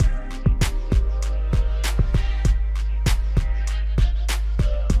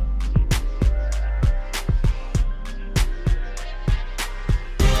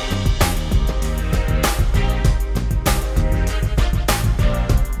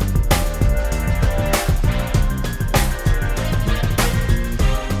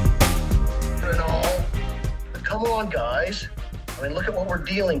I mean, look at what we're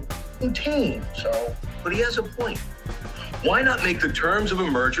dealing in team. So, but he has a point. Why not make the terms of a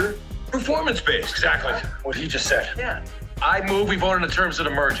merger performance-based? Exactly what he just said. Yeah. I move we vote on the terms of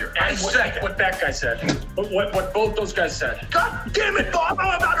the merger. I second what that guy said. What both those guys said. God damn it, Bob!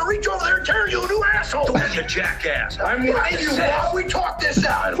 I'm about to reach over there and tear you a new asshole. You jackass! I'm with you, Bob. We talked this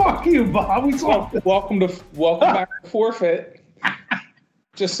out. Fuck you, Bob. We talked. Welcome back to Forfeit.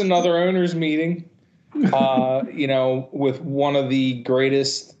 Just another owners meeting. With one of the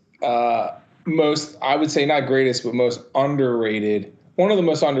greatest, most, I would say not greatest, but most underrated, one of the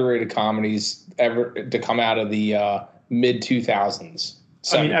most underrated comedies ever to come out of the mid 2000s.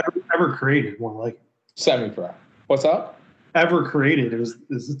 I mean, ever created, more like Semi-Pro. What's up? Ever created.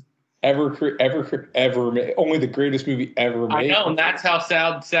 Ever made. Only the greatest movie ever made. I know, and that's how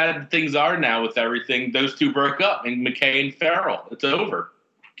sad things are now with everything. Those two broke up, and McKay and Farrell. It's over.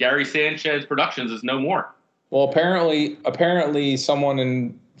 Gary Sanchez Productions is no more. Well, apparently, someone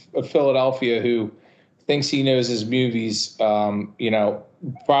in Philadelphia who thinks he knows his movies,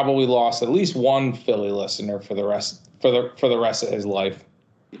 probably lost at least one Philly listener for the rest of his life,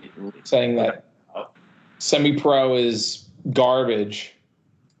 saying that Semi-Pro is garbage.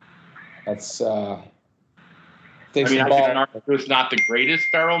 That's I think it's not the greatest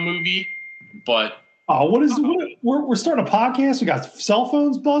Farrell movie, but we're starting a podcast. We got cell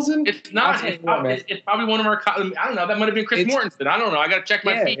phones buzzing. It's not. It's probably one of our. I don't know. That might have been Chris Mortensen. I don't know. I got to check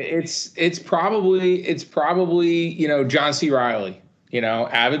my feed. It's probably John C. Reilly.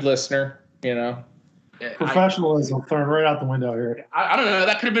 Avid listener. Professionalism thrown right out the window here. I don't know.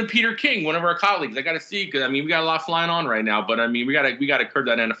 That could have been Peter King, one of our colleagues. I got to see because we got a lot flying on right now. But we got to curb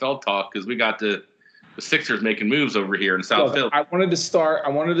that NFL talk because we got the Sixers making moves over here in South Philly. I wanted to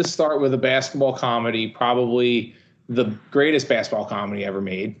start with a basketball comedy, probably the greatest basketball comedy ever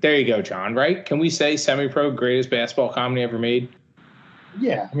made. There you go, John. Right? Can we say Semi-Pro greatest basketball comedy ever made?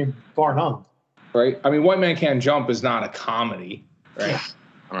 Yeah, bar none. Right? White Man Can't Jump is not a comedy, right?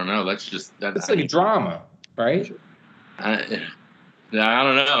 I don't know. That's like a drama, right? I don't know.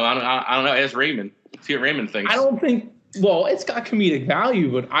 I don't know. Ask Raymond. See what Raymond thinks. I don't think. Well, it's got comedic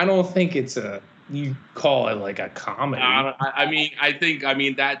value, but I don't think it's you call it like a comedy. I think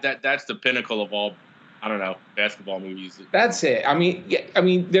that's the pinnacle of all. I don't know, basketball movies. That's it.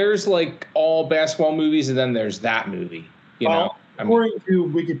 There's like all basketball movies, and then there's that movie. According to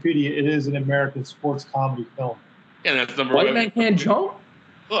Wikipedia, it is an American sports comedy film. Yeah, that's number one. White Man Can't Jump.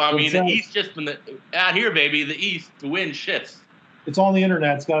 Well, the East just been out here, baby. The East, the wind shifts. It's on the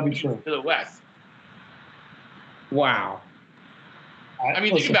internet. It's got to be true. To the West. Wow.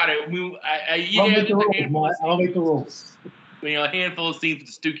 Think about it. I'll make the rules. A handful of scenes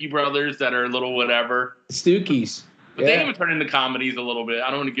with the Stookie brothers that are a little whatever. Stookies. But they even turn into comedies a little bit.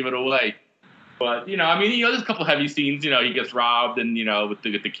 I don't want to give it away. But, there's a couple heavy scenes. He gets robbed and, with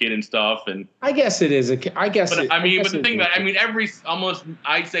the kid and stuff. And I guess it is. But the thing about it, almost,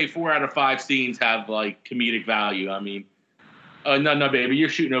 I'd say 4 out of 5 scenes have, like, comedic value. No, baby, you're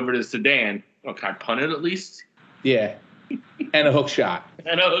shooting over to the sedan. Oh, can I punt it at least? Yeah. And a hook shot.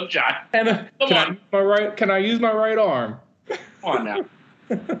 Can I use my right arm? Come on now.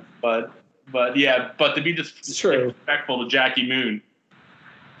 but to be disrespectful to Jackie Moon,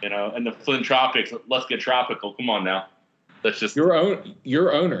 and the Flint Tropics, let's get tropical. Come on now. Let's just your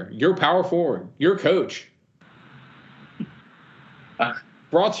owner, your power forward, your coach.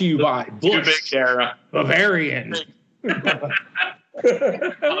 Brought to you by Busch Bavarian. Come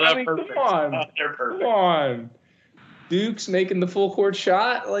on. Duke's making the full court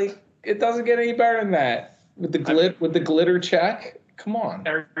shot. Like, it doesn't get any better than that. With the glitter check. Come on.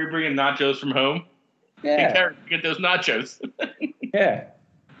 Are we bringing nachos from home? Yeah. Get those nachos. Yeah.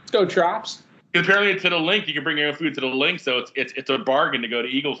 Let's go, Trops. Apparently, to the link, you can bring your own food to the link, so it's a bargain to go to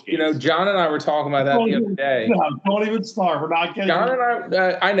Eagles games. John and I were talking about that the other day. Don't even start. We're not getting. John and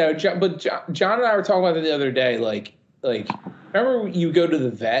I know, but John and I were talking about it the other day. Like, remember you go to the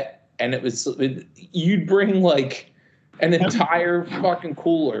vet and you'd bring like an entire fucking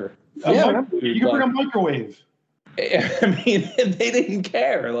cooler. Yeah, you can bring a microwave. They didn't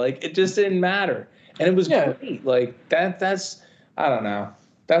care. Like, it just didn't matter, and it was great. Like that's I don't know.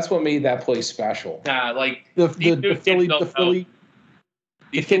 That's what made that place special. Like the Philly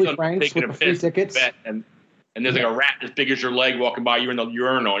Franks with the free tickets. And there's like a rat as big as your leg walking by you in the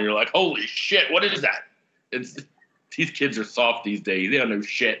urinal, and you're like, holy shit, what is that? These kids are soft these days. They don't know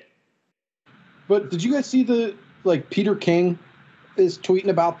shit. But did you guys see Peter King is tweeting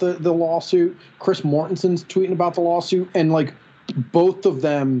about the lawsuit? Chris Mortensen's tweeting about the lawsuit, and like both of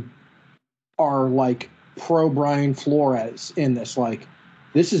them are like pro Brian Flores in this. Like,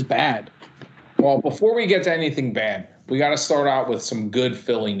 this is bad. Well, before we get to anything bad, we got to start out with some good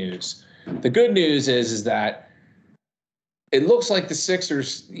Philly news. The good news is that it looks like the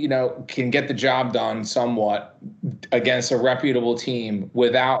Sixers, can get the job done somewhat against a reputable team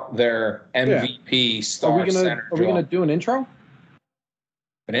without their MVP star center. Are we gonna do an intro?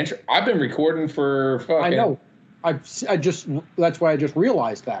 An intro? I've been recording for fucking. I know. I just that's why I just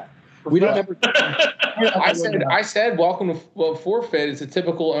realized that we don't ever. I said welcome to forfeit. It's a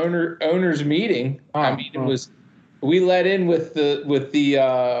typical owners meeting. It was. We let in with the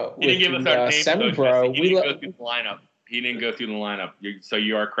He didn't give us our name, semi-pro. He didn't go through the lineup. He didn't go through the lineup. So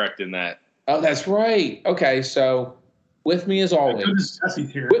you are correct in that. Oh, that's right. Okay, so with me as always.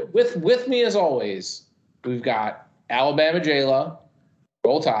 With me as always, we've got Alabama J-Lo.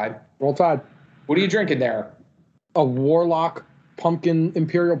 Roll Tide. Roll Tide. What are you drinking there? A Warlock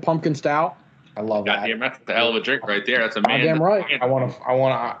Imperial Pumpkin Stout. I love that. Goddamn, that's a hell of a drink right there. That's a man. Damn right. I want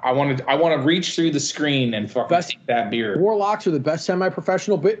to reach through the screen and fucking take that beer. Warlocks are the best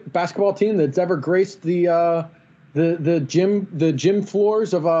semi-professional basketball team that's ever graced the gym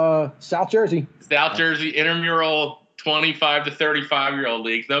floors of South Jersey. South Jersey intramural 25 to 35-year-old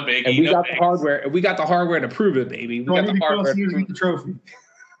leagues. No big. And we got the hardware. We got the hardware to prove it, baby. We got the hardware. The trophy.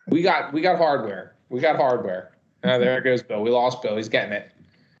 We got hardware. We got hardware. Oh, there goes Bill. We lost Bill. He's getting it.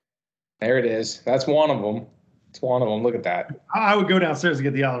 There it is. That's one of them. It's one of them. Look at that. I would go downstairs to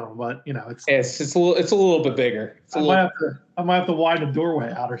get the other one, but it's a little bit bigger. I might have to widen the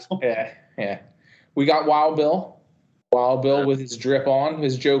doorway out or something. Yeah. We got Wild Bill. Wild Bill with his drip on,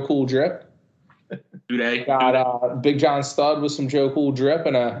 his Joe Cool drip. Got Big John Stud with some Joe Cool drip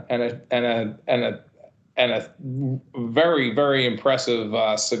and a very, very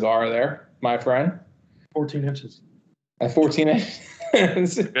impressive cigar there, my friend. 14 inches. At 14 inches.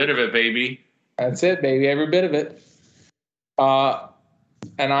 A bit of it, baby. That's it, baby. Every bit of it.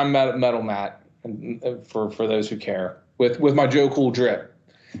 And I'm Metal Matt, for those who care, with my Joe Cool drip.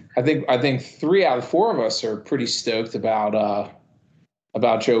 I think 3 out of 4 of us are pretty stoked about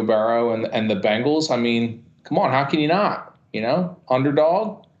Joe Burrow and the Bengals. I mean, come on, how can you not?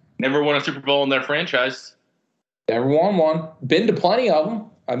 Underdog. Never won a Super Bowl in their franchise. Never won one. Been to plenty of them.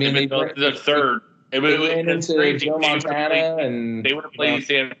 I mean, the third. They went into Joe Montana, and they would have played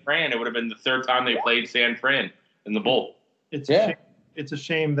San Fran. It would have been the third time they played San Fran in the bowl. It's a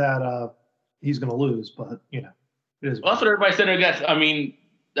shame that he's going to lose, but it is. Well, that's what everybody said against. I mean,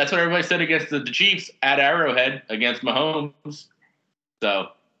 that's what everybody said against the Chiefs at Arrowhead against Mahomes.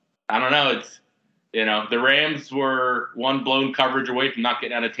 So I don't know. It's the Rams were one blown coverage away from not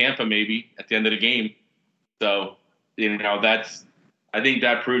getting out of Tampa maybe at the end of the game. So that's. I think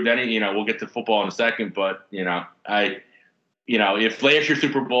that proved we'll get to football in a second, but if last year's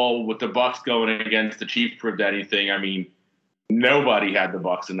Super Bowl with the Bucs going against the Chiefs proved anything, I mean, nobody had the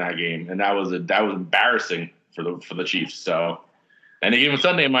Bucs in that game, and that was embarrassing for the Chiefs. So, and the game on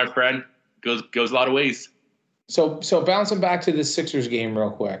Sunday, my friend, goes a lot of ways. So bouncing back to the Sixers game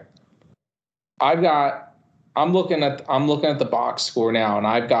real quick, I'm looking at the box score now, and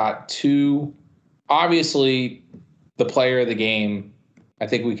I've got 2. Obviously, the player of the game, I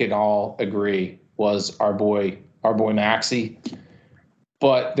think we can all agree, was our boy Maxey.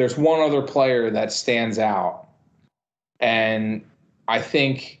 But there's one other player that stands out. And I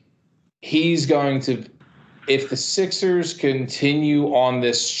think he's going to, if the Sixers continue on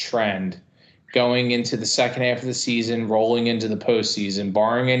this trend going into the second half of the season, rolling into the postseason,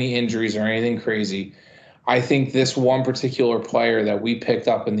 barring any injuries or anything crazy, I think this one particular player that we picked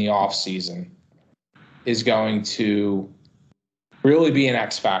up in the offseason is going to really be an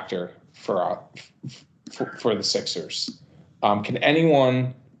X factor for the Sixers. Can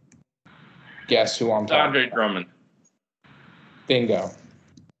anyone guess who I'm talking Andre about? Drummond. Bingo.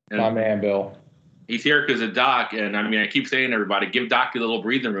 My man, Bill. He's here because of Doc, and I mean, I keep saying to everybody, give Doc a little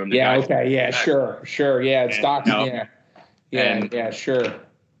breathing room. Sure. Yeah, it's Doc. Sure. Yeah,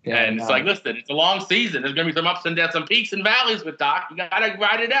 and it's like, listen, it's a long season. There's going to be some ups and downs, some peaks and valleys with Doc. You got to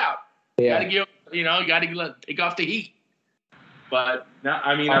ride it out. Yeah. You got to take off the heat. But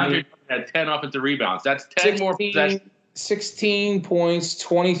Andre had 10 offensive rebounds. That's 10 more possessions. 16 points,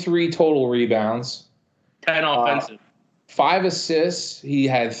 23 total rebounds. 10 offensive. 5 assists. He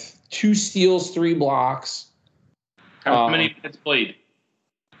had 2 steals, 3 blocks. How many minutes played?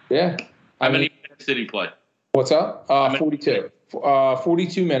 Yeah. How many minutes did he play? What's up? 42.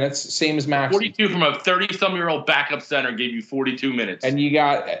 42 minutes, same as Max. 42 from a 30-some-year-old backup center gave you 42 minutes. And you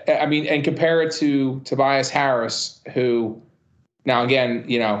got, and compare it to Tobias Harris, who, now again,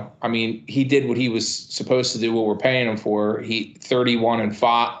 he did what he was supposed to do, what we're paying him for. He 31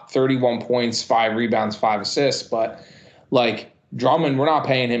 points, 5 rebounds, 5 assists. But like Drummond, we're not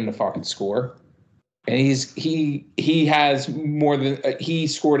paying him to fucking score. And he has more than he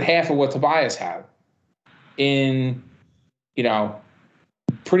scored half of what Tobias had in,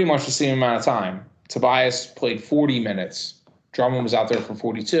 pretty much the same amount of time. Tobias played 40 minutes. Drummond was out there for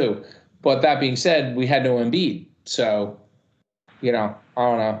 42. But that being said, we had no Embiid. So, I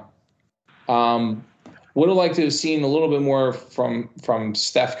don't know. Would have liked to have seen a little bit more from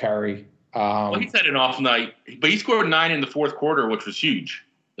Steph Curry. Well, he's had an off night, but he scored 9 in the fourth quarter, which was huge.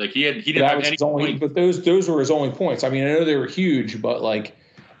 Like he didn't have any points. But those were his only points. I mean, I know they were huge, but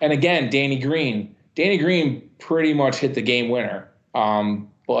and again, Danny Green pretty much hit the game winner.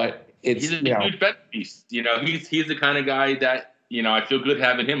 But he's a huge bet piece. He's the kind of guy that I feel good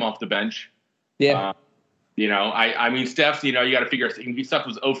having him off the bench. Yeah. I mean, Steph. You got to figure if Steph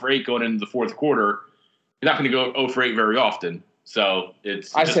was 0 for 8 going into the fourth quarter, he's not going to go 0 for 8 very often. So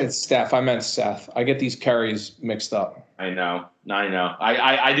I said Steph. I meant Seth. I get these Currys mixed up. I know.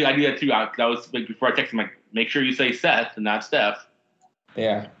 I do that too. That was before I texted him. Like, make sure you say Seth and not Steph.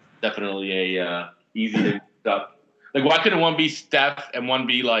 Yeah. Definitely a easy to mix up. Like, why couldn't one be Steph and one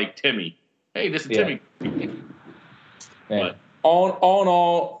be like Timmy? Hey, this is Timmy. Yeah. But all in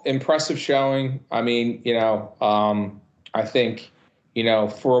all, impressive showing. I mean, I think,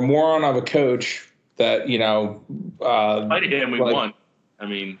 for a moron of a coach that, Fight him, we won. I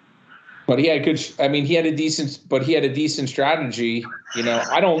mean. But he had a decent strategy.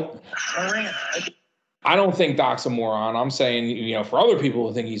 I don't think Doc's a moron. I'm saying, for other people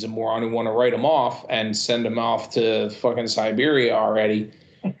who think he's a moron who want to write him off and send him off to fucking Siberia already,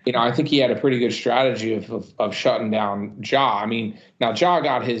 I think he had a pretty good strategy of shutting down Ja. I mean, now Ja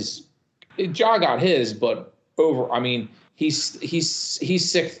got his, but he's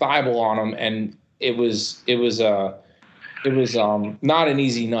sick Thibault on him, and it was not an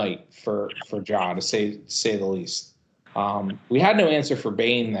easy night for Ja, to say the least. We had no answer for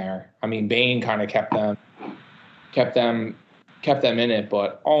Bane there. I mean, Bane kind of kept them in it,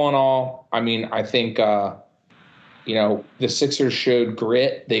 but all in all, I mean, I think the Sixers showed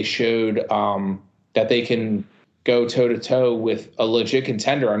grit. They showed that they can go toe to toe with a legit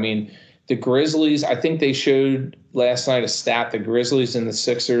contender. I mean, the Grizzlies, I think they showed last night a stat. The Grizzlies and the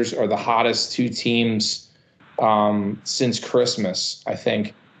Sixers are the hottest two teams since Christmas. I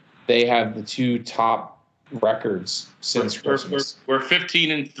think they have the two top records since Christmas. We're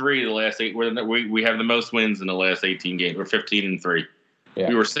 15-3 the last 8. We have the most wins in the last 18 games. We're 15-3. Yeah.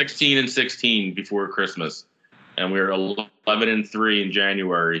 We were 16-16 before Christmas, and we were 11-3 in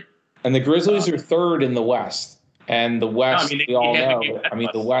January. And the Grizzlies are third in the West. And the West, we all know. I mean,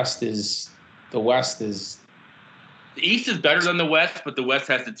 the West is. The East is better than the West, but the West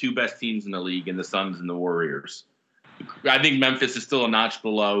has the two best teams in the league, in the Suns and the Warriors. I think Memphis is still a notch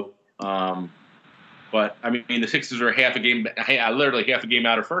below. But, I mean, the Sixers are literally half a game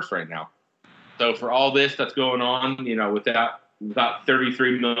out of first right now. So for all this that's going on, without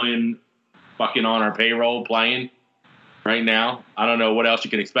 33 million fucking on our payroll playing right now, I don't know what else you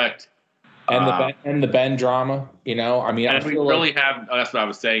can expect. And the Ben drama, I mean, and we really have. That's what I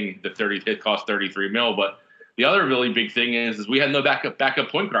was saying. It cost 33 mil, but the other really big thing is we had no backup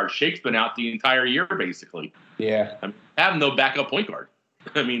point guard. Shake's been out the entire year basically. Yeah, I mean, have no backup point guard.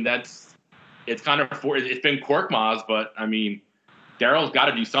 I mean, it's kind of it's been Korkmaz, but I mean, Daryl's got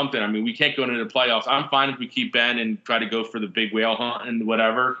to do something. I mean, we can't go into the playoffs. I'm fine if we keep Ben and try to go for the big whale hunt and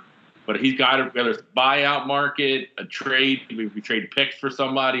whatever. But he's got to, whether it's buyout market, a trade, we trade picks for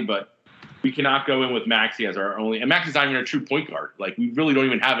somebody, but we cannot go in with Maxey as our only. And Maxey's not even a true point guard. Like, we really don't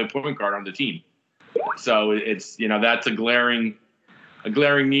even have a point guard on the team. So it's, that's a glaring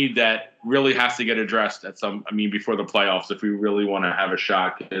need that really has to get addressed before the playoffs if we really want to have a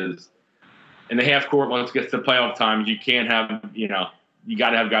shot. Because in the half court, once it gets to playoff time, you can't have, you got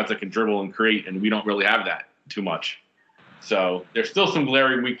to have guys that can dribble and create, and we don't really have that too much. So there's still some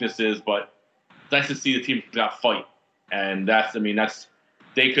glaring weaknesses, but it's nice to see the team got fight. And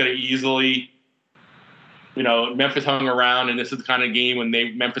they could have easily, Memphis hung around, and this is the kind of game when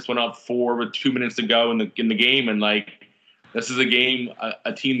Memphis went up 4 with 2 minutes to go in the game, and this is a game,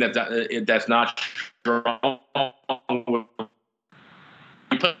 a team that's not strong.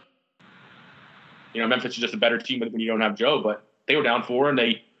 Memphis is just a better team when you don't have Joe, but they were down 4, and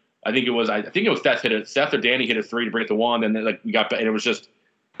I think it was Seth or Danny hit a 3 to bring it to 1, and then we got, and it was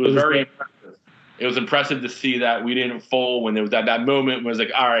very impressive. It was impressive to see that we didn't fold when there was that moment was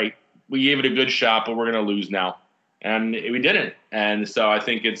all right, we gave it a good shot, but we're going to lose now. And we didn't. And so I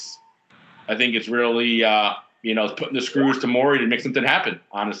think it's really, putting the screws to Morey to make something happen,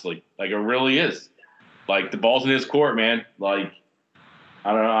 honestly. It really is. The ball's in his court, man. I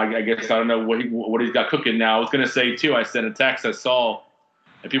don't know. I guess I don't know what he's got cooking now. I was going to say, too, I sent a text. I saw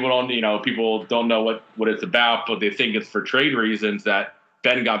and people don't know what it's about, but they think it's for trade reasons that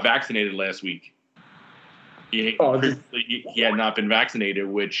Ben got vaccinated last week. He had not been vaccinated,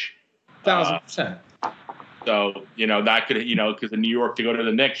 which 1,000%. So, that could, because in New York, to go to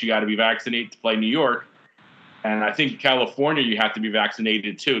the Knicks, you got to be vaccinated to play New York. And I think California, you have to be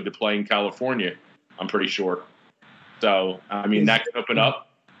vaccinated too to play in California, I'm pretty sure. So, I mean, that could open up.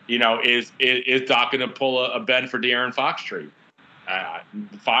 Is Doc going to pull a Ben for De'Aaron Fox trade?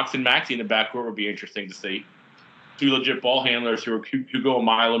 Fox and Maxey in the backcourt would be interesting to see. Two legit ball handlers who go a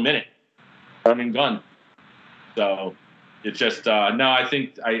mile a minute, run and gun. So it's just no. I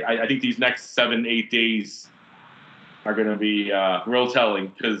think these next 7-8 days are going to be real telling,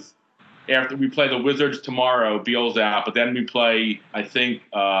 because after we play the Wizards tomorrow, Beal's out, but then we play we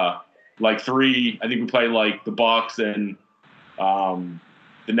play like the Bucks and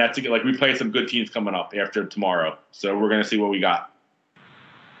the Nets. Like, we play some good teams coming up after tomorrow, so we're going to see what we got.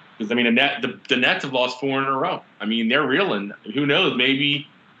 Because I mean, the Nets have lost 4 in a row. I mean, they're reeling. Who knows? Maybe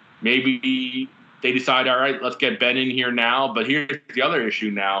they decide, all right, let's get Ben in here now. But here's the other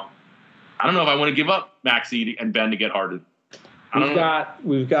issue now. I don't know if I want to give up Maxey and Ben to get Harden.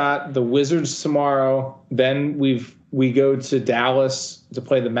 We've got the Wizards tomorrow. Then we go to Dallas to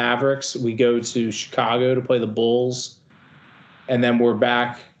play the Mavericks. We go to Chicago to play the Bulls. And then we're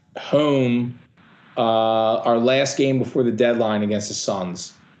back home, our last game before the deadline against the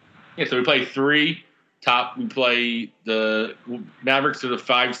Suns. Yeah, so we play 3 top. We play the Mavericks are the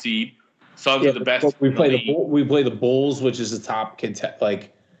 5 seed. Suns are the best. We play the Bulls, which is the top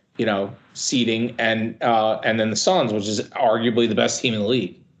seeding, and then the Suns, which is arguably the best team in the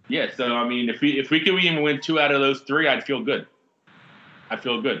league. Yeah, so I mean, if we could even win 2 out of those 3, I'd feel good. If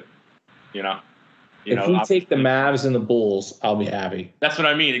we take the Mavs and the Bulls, I'll be happy. That's what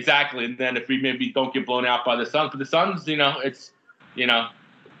I mean, exactly. And then if we maybe don't get blown out by the Suns, but the Suns, they've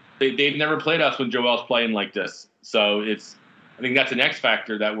never played us when Joel's playing like this. So I think that's an X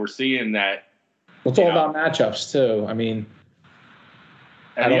factor that we're seeing. That it's all about matchups too. I mean,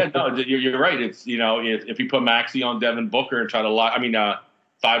 you're right. It's if you put Maxey on Devin Booker and try to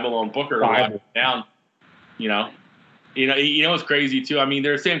Thibault on Booker, lock him down. It's crazy too. I mean,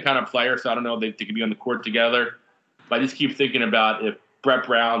 they're the same kind of player, so I don't know if they could be on the court together. But I just keep thinking about if Brett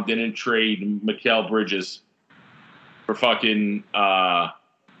Brown didn't trade Mikal Bridges for fucking I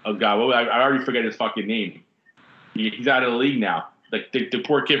already forget his fucking name. He's out of the league now. Like the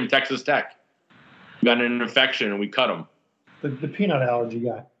poor kid from Texas Tech got an infection and we cut him. The peanut allergy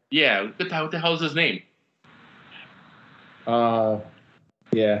guy. Yeah, what the hell is his name?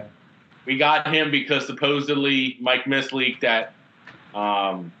 Yeah. We got him because supposedly Mike Miss leaked that.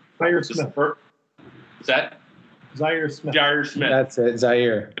 Zaire Smith. What's that? Zaire Smith. That's it,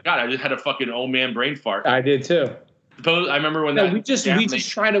 Zaire. God, I just had a fucking old man brain fart. I did too. I remember when we just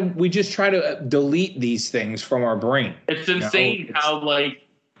try to delete these things from our brain. It's insane how the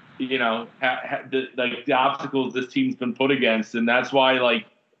obstacles this team's been put against, and that's why I don't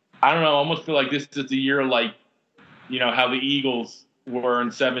know. I almost feel like this is the year how the Eagles were in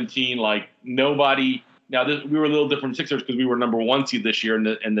 2017. Nobody. Now we were a little different Sixers because we were number 1 seed this year,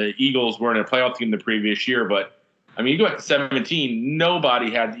 and the Eagles were in a playoff team the previous year. But I mean, you go back to 2017,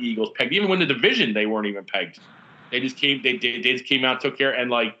 nobody had the Eagles pegged. Even when the division, they weren't even pegged. They just came. They just came out, took care,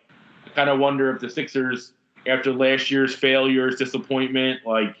 and I kind of wonder if the Sixers, after last year's failures, disappointment,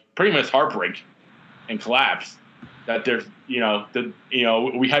 pretty much heartbreak and collapse, that there's we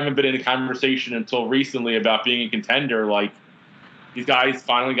haven't been in a conversation until recently about being a contender. These guys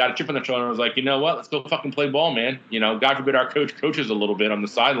finally got a chip on their shoulder and was like, you know what, let's go fucking play ball, man. God forbid our coach coaches a little bit on the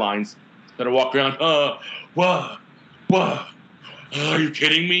sidelines that are walking around. What? Are you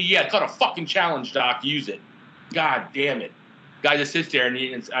kidding me? Yeah, it's not a fucking challenge, Doc. Use it. God damn it. Guy just sits there and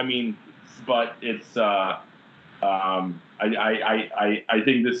but it's I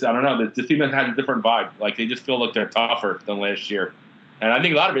think this, I don't know, this team has had a different vibe. They just feel like they're tougher than last year. And I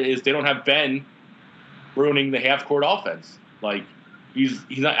think a lot of it is they don't have Ben ruining the half court offense. He's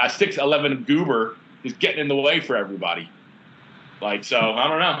not a 6'11" goober who's getting in the way for everybody. So I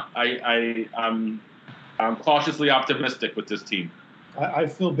don't know. I'm cautiously optimistic with this team. I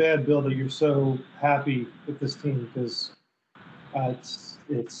feel bad, Bill, that you're so happy with this team because it's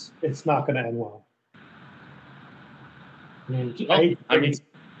not going to end well. I mean,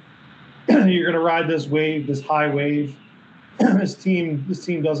 you're going to ride this wave, this high wave. This team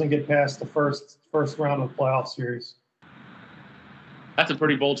doesn't get past the first round of the playoff series. That's a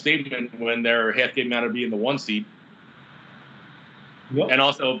pretty bold statement when they're half game out of being the 1 seed. Yep. And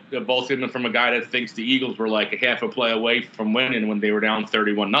also a bold statement from a guy that thinks the Eagles were a half a play away from winning when they were down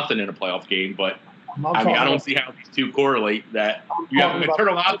 31-0 in a playoff game. But I don't see how these two correlate. That you have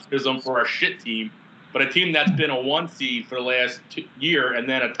eternal optimism for a shit team, but a team that's been a 1 seed for the last year and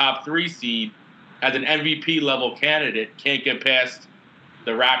then a top 3 seed as an MVP level candidate can't get past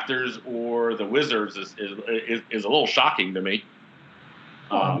the Raptors or the Wizards is a little shocking to me.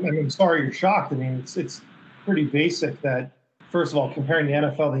 I'm sorry you're shocked. I mean, it's pretty basic that, first of all, comparing the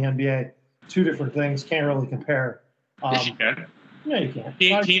NFL and the NBA, two different things, can't really compare. Yes, you can. Yeah, you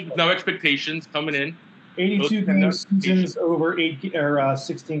can. Teams, no expectations coming in. 82 game seasons over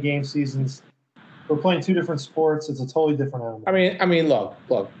 16 game seasons. We're playing two different sports. It's a totally different animal. I mean, look.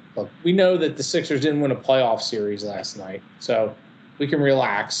 We know that the Sixers didn't win a playoff series last night, so we can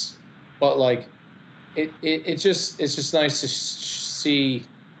relax. But like, it's just nice to see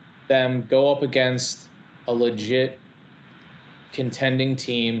them go up against a legit contending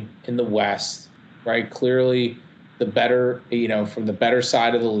team in the West, right? Clearly the better, from the better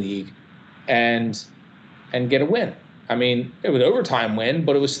side of the league, and get a win. I mean, it was an overtime win,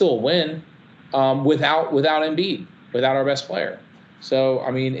 but it was still a win without Embiid, without our best player. So I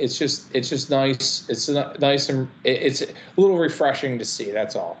mean, it's just nice. It's nice and it's a little refreshing to see.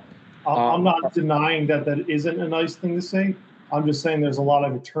 That's all. I'm not denying that isn't a nice thing to say. I'm just saying there's a lot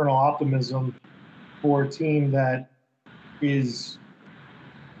of eternal optimism for a team that is,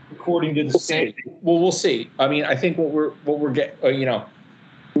 according to the state. We'll see. I mean, I think what we're getting,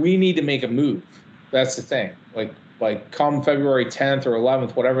 we need to make a move. That's the thing. Like come February 10th or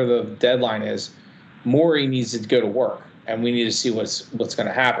 11th, whatever the deadline is, Morey needs to go to work, and we need to see what's going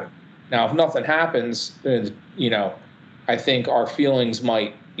to happen. Now, if nothing happens, I think our feelings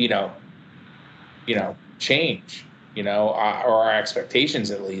might, change, or our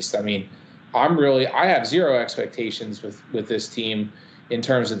expectations at least. I mean, I have zero expectations with this team in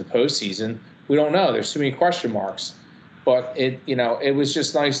terms of the postseason. We don't know. There's too many question marks. But it was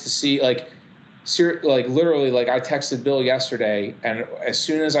just nice to see, literally, I texted Bill yesterday, and as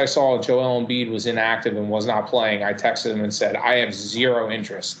soon as I saw Joel Embiid was inactive and was not playing, I texted him and said, I have zero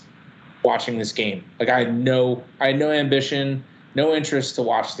interest watching this game. I had no ambition, no interest to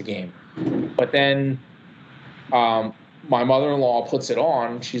watch the game. But then my mother-in-law puts it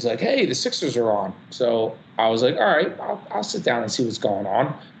on. She's like, hey, the Sixers are on. So I was like, all right, I'll sit down and see what's going on.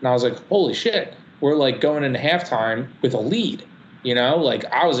 And I was like, holy shit, we're going into halftime with a lead.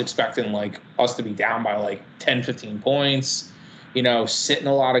 I was expecting us to be down by 10, 15 points, sitting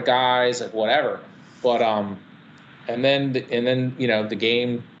a lot of guys, whatever. But and then the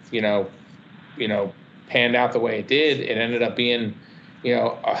game, panned out the way it did. It ended up being,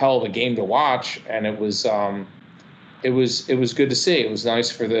 a hell of a game to watch, and it was good to see. It was nice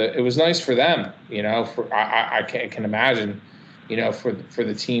for them, I can imagine, for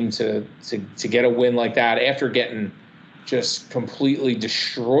the team to get a win like that after getting just completely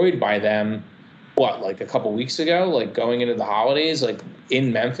destroyed by them. A couple weeks ago, going into the holidays,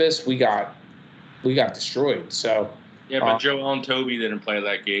 in Memphis, we got destroyed. So yeah, but Joel and Toby didn't play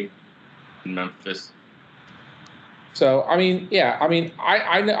that game in Memphis. So I mean, yeah, I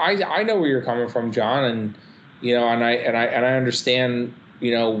know where you're coming from, John, and I understand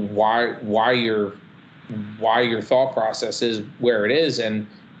why your thought process is where it is, and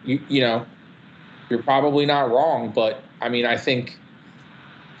you're probably not wrong, but I mean, I think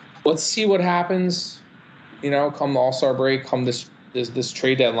let's see what happens, come the All-Star break, come this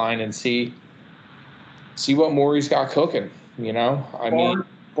trade deadline, and see what Morey's got cooking.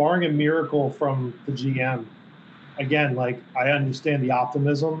 Barring a miracle from the GM, again, I understand the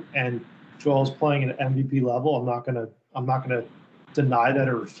optimism, and Joel's playing at an MVP level. I'm not gonna deny that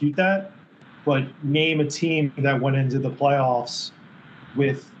or refute that. But name a team that went into the playoffs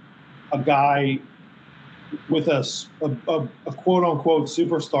with a guy with a quote unquote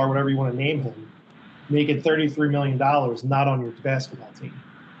superstar, whatever you want to name him, making $33 million, not on your basketball team,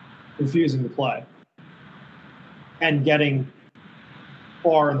 refusing to play, and getting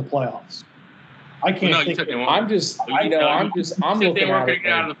far in the playoffs. I can't think. I'm looking at it.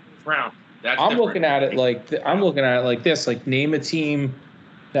 Out of the first round. I'm looking at it like this. Name a team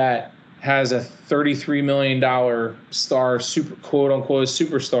that has a $33 million star, super quote unquote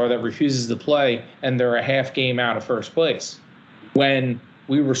superstar that refuses to play, and they're a half game out of first place. When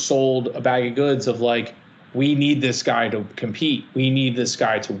we were sold a bag of goods of we need this guy to compete, we need this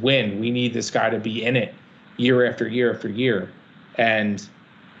guy to win, we need this guy to be in it year after year after year, and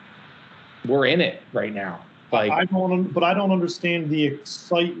we're in it right now. I don't understand the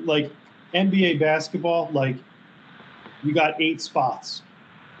NBA basketball. You got 8 spots,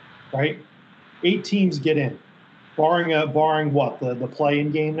 right? 8 teams get in, barring what the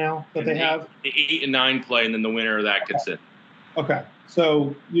play-in game now that they have. 8 and 9 play, and then the winner of that gets in. Okay,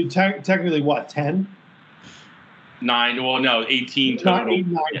 so you technically what, 10? 9. Well, no, 18 Not total. 8,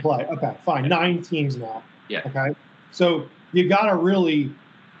 9 Yeah. play. Okay, fine. 9 teams now. Yeah. Okay, so you got to really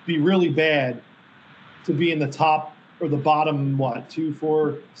be really bad to be in the top or the bottom, 2,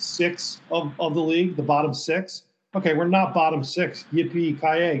 4, 6 of the league, the bottom 6. Okay, we're not bottom 6. Yippee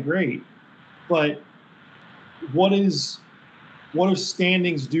ki-yay, great. But what do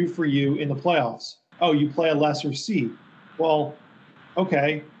standings do for you in the playoffs? Oh, you play a lesser seed. Well,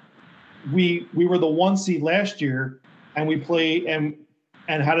 okay, we were the 1 seed last year, and we play and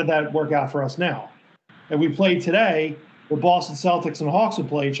how did that work out for us now? And we played today, the Boston Celtics and Hawks would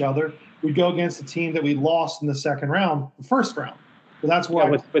play each other. We'd go against a team that we lost in the second round, the first round. But that's why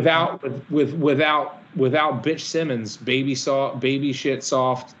without Bitch Simmons, baby shit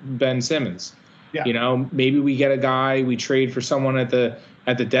soft Ben Simmons. Yeah. You know, maybe we get a guy, we trade for someone at the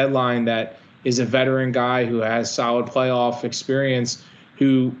deadline that is a veteran guy who has solid playoff experience,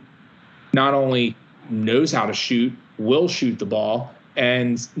 who not only knows how to shoot, will shoot the ball,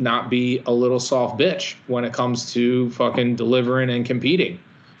 and not be a little soft bitch when it comes to fucking delivering and competing.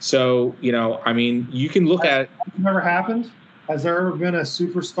 So, you know, I mean, you can look at it. Never happened. Has there ever been a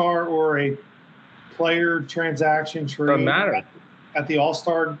superstar or a player transaction trade Doesn't matter. at the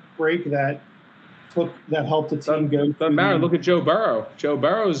All-Star break that helped the team go? Doesn't matter. Look at Joe Burrow. Joe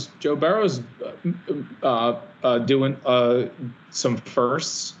Burrow's doing some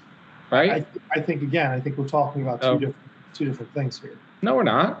firsts, right? I think we're talking about two different things here. No, we're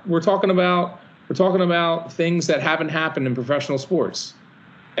not. We're talking about things that haven't happened in professional sports,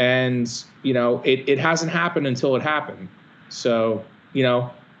 and you know, it hasn't happened until it happened. So, you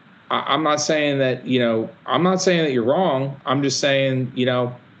know, I'm not saying that you're wrong. I'm just saying, you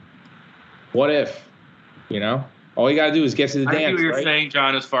know, what if, you know, all you got to do is get to the dance. I see what you're right? saying,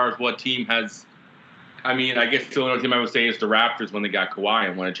 John, as far as what team has. I mean, I guess the only team I would say is the Raptors when they got Kawhi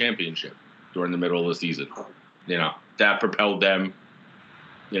and won a championship during the middle of the season. You know, that propelled them,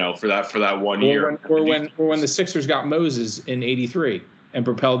 you know, for that 1 year. Or when the Sixers got Moses in '83 and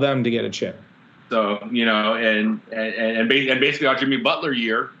propelled them to get a chip. So, you know, and basically our Jimmy Butler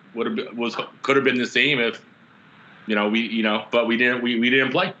year could have been the same if, you know, but we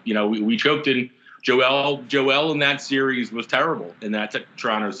didn't play. You know, we choked in. Joel in that series was terrible in that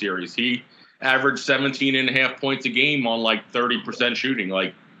Toronto series. He averaged 17.5 points a game on like 30% shooting.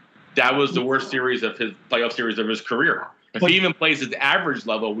 Like, that was the worst series of his playoff series of his career. If he even plays at the average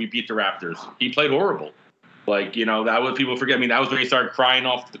level, we beat the Raptors. He played horrible. Like, you know, that was, people forget. I mean, that was when he started crying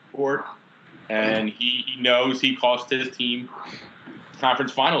off the court, and he knows he cost his team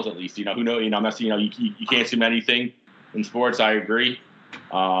conference finals at least. You know, who knows? You know, I'm not saying, you know, you can't assume anything in sports. I agree,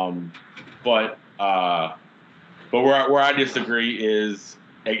 but where I disagree is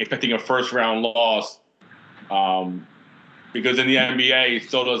expecting a first round loss, because in the NBA it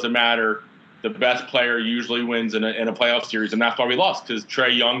still doesn't matter. The best player usually wins in a playoff series, and that's why we lost, because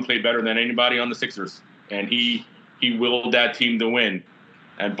Trae Young played better than anybody on the Sixers, and he willed that team to win.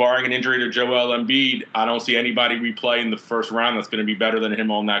 And barring an injury to Joel Embiid, I don't see anybody we play in the first round that's going to be better than him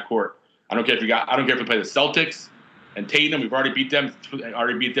on that court. I don't care if we play the Celtics and Tatum. We've already beat them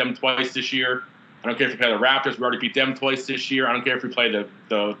twice this year. I don't care if we play the Raptors. We already beat them twice this year. I don't care if we play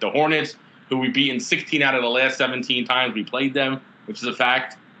the Hornets, who we beat in 16 out of the last 17 times we played them, which is a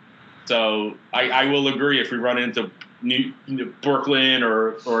fact. So I will agree, if we run into Brooklyn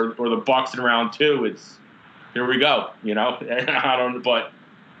or the Bucks in round 2, it's here we go. You know, I don't, but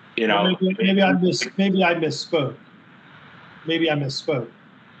you know, maybe I misspoke.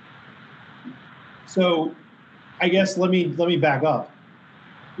 So, I guess let me back up.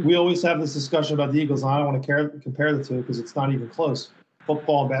 We always have this discussion about the Eagles, and I don't want to compare the two because it's not even close.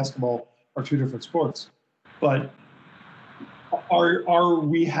 Football and basketball are two different sports. But are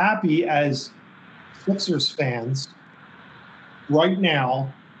we happy as Sixers fans right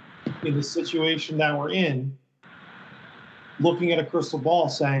now in the situation that we're in, looking at a crystal ball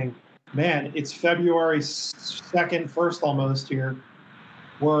saying, man, it's February 2nd, 1st almost here.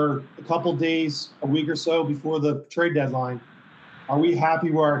 We're a couple days, a week or so before the trade deadline. Are we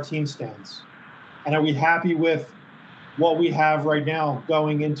happy where our team stands? And are we happy with what we have right now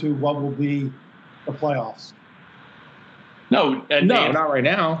going into what will be the playoffs? No, not right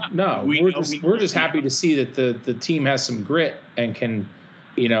now. No, we're just happy to see that the team has some grit and can,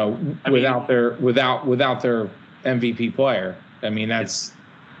 you know, without their MVP player. I mean, it's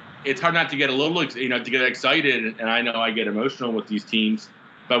hard not to get a little, you know, to get excited, and I know I get emotional with these teams.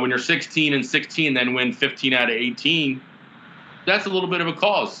 But when you're 16-16, then win 15 out of 18, that's a little bit of a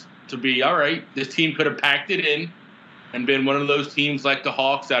cause to be, all right, this team could have packed it in and been one of those teams like the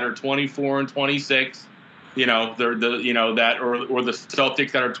Hawks that are 24-26, they're that or the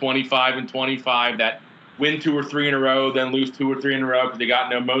Celtics that are 25-25 that win 2 or 3 in a row, then lose 2 or 3 in a row because they got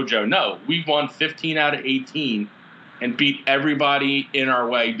no mojo. No, we've won 15 out of 18 and beat everybody in our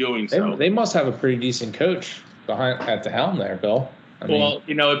way doing so. They must have a pretty decent coach at the helm there, Bill.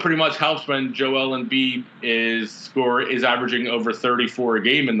 It pretty much helps when Joel Embiid is averaging over 34 a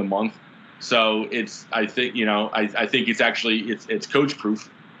game in the month. So I think it's actually it's coach proof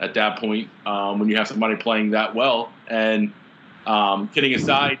at that point when you have somebody playing that well. And kidding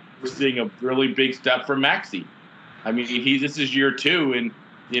aside, we're seeing a really big step from Maxey. I mean, this is year 2, and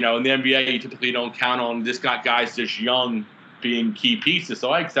in the NBA, you typically don't count on guys this young being key pieces.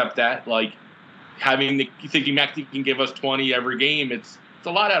 So I accept that. Like thinking Maxey can give us 20 every game, it's a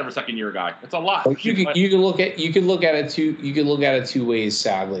lot out of a second-year guy. It's a lot. You can look at it two ways.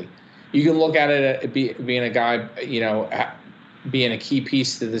 Sadly, you can look at it at being a guy, being a key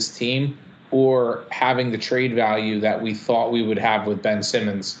piece to this team, or having the trade value that we thought we would have with Ben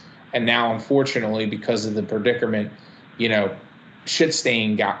Simmons. And now, unfortunately, because of the predicament, shit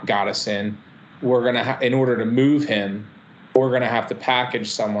stain got us in. We're gonna in order to move him, we're gonna have to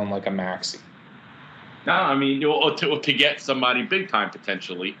package someone like a Maxey. No, I mean to get somebody big time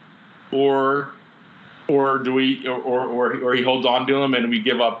potentially, or do we or he holds on to him and we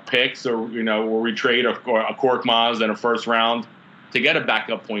give up picks, or we trade a Korkmaz and a first round to get a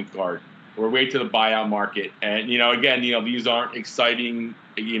backup point guard, or wait to the buyout market. And these aren't exciting.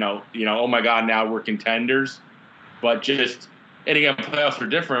 Oh my God, now we're contenders. But and again, playoffs are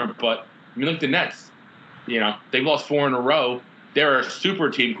different. But you look at the Nets. They've lost 4 in a row. They're a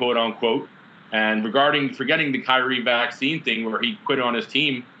super team, quote unquote. And forgetting the Kyrie vaccine thing, where he quit on his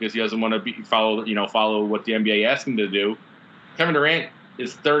team because he doesn't want to follow what the NBA asked him to do. Kevin Durant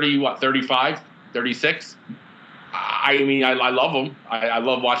is 35, 36. I mean, I love him. I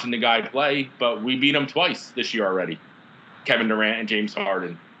love watching the guy play, but we beat him twice this year already. Kevin Durant and James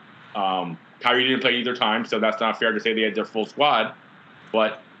Harden. Kyrie didn't play either time, so that's not fair to say they had their full squad.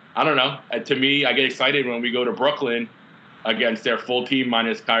 But I don't know. To me, I get excited when we go to Brooklyn against their full team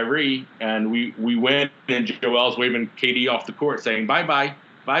minus Kyrie, and we win, and Joel's waving KD off the court saying bye-bye,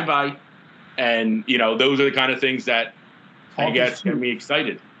 bye-bye. And, those are the kind of things that I guess get me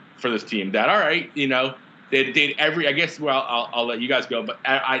excited for this team. That, all right, they did I guess, well, I'll let you guys go, but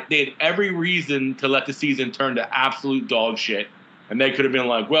they had every reason to let the season turn to absolute dog shit, and they could have been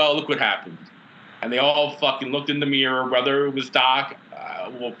like, well, look what happened. And they all fucking looked in the mirror, whether it was Doc,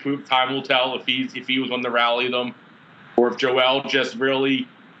 time will tell if he was one to rally them, or if Joel just really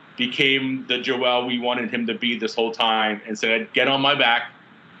became the Joel we wanted him to be this whole time and said, get on my back.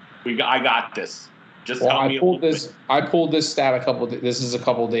 I got this. Just tell me. I pulled this stat this is a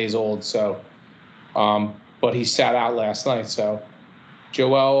couple days old, so but he sat out last night. So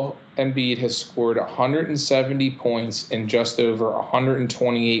Joel Embiid has scored 170 points in just over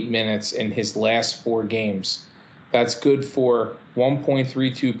 128 minutes in his last 4 games. That's good for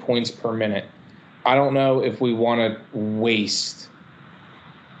 1.32 points per minute. I don't know if we want to waste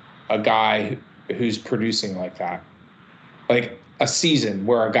a guy who's producing like that. Like a season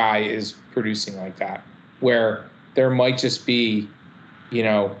where a guy is producing like that, where there might just be,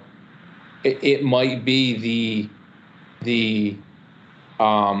 it might be the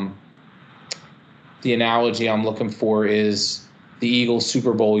analogy I'm looking for is the Eagles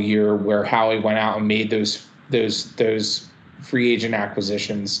Super Bowl year where Howie went out and made those free agent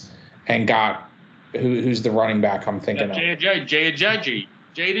acquisitions and got who's the running back I'm thinking of? Jay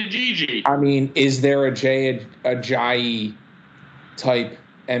to Gigi. I mean, is there a Ajayi type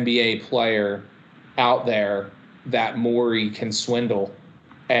NBA player out there that Morey can swindle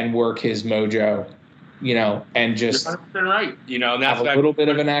and work his mojo, and just 100% right. And that's have a little bit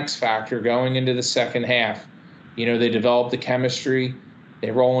of an X factor going into the second half. They develop the chemistry,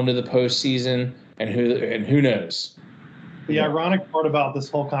 they roll into the postseason, and who knows? The ironic part about this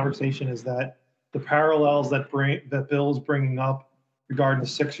whole conversation is that the parallels that Bill's bringing up regarding the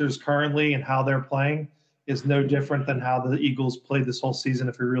Sixers currently and how they're playing is no different than how the Eagles played this whole season.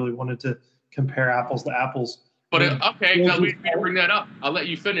 If we really wanted to compare apples to apples, but okay, now we bring that up. I'll let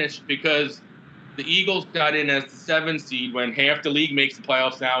you finish because the Eagles got in as the 7th seed when half the league makes the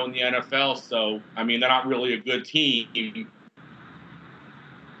playoffs now in the NFL. So I mean, they're not really a good team.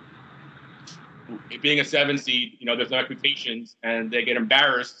 Being a 7th seed, there's no expectations, and they get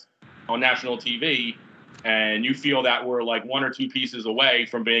embarrassed on national TV, and you feel that we're like 1 or 2 pieces away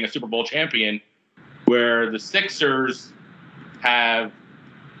from being a Super Bowl champion, where the Sixers have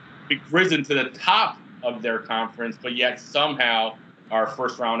risen to the top of their conference, but yet somehow are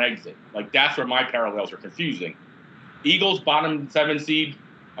first round exit. Like that's where my parallels are confusing. Eagles bottom 7 seed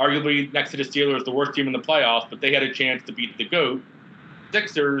arguably next to the Steelers, the worst team in the playoffs, but they had a chance to beat the GOAT.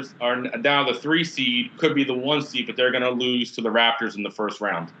 Sixers are now the 3 seed, could be the 1 seed, but they're going to lose to the Raptors in the first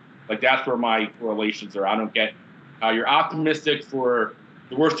round. Like, that's where my correlations are. I don't get how you're optimistic for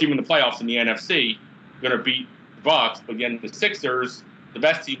the worst team in the playoffs in the NFC, going to beat the Bucks, but again, the Sixers, the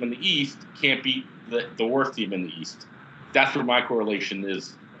best team in the East, can't beat the worst team in the East. That's where my correlation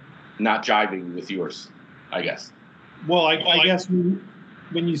is not jiving with yours, I guess. Well, I guess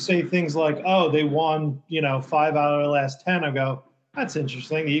when you say things like, oh, they won, 5 out of the last 10, I go, that's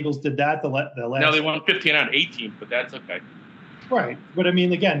interesting. The Eagles did that the last. No, they won 15 out of 18, but that's okay. Right. But I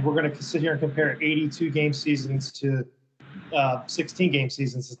mean, again, we're going to sit here and compare 82 game seasons to 16 game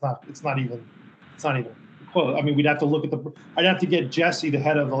seasons. It's not even quote. I mean, we'd have to look at I'd have to get Jesse, the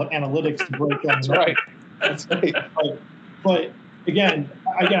head of analytics, to break down. That's right. That's right. But again,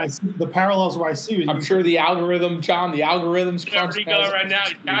 I see the parallels where I see it. I'm sure the algorithm's crunching right now.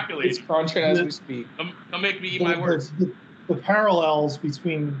 He's calculating. It's crunching as we speak. Don't make me eat my words. The parallels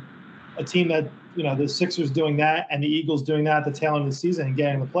between a team that, the Sixers doing that and the Eagles doing that at the tail end of the season and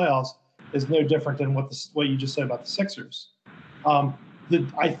getting the playoffs is no different than what you just said about the Sixers.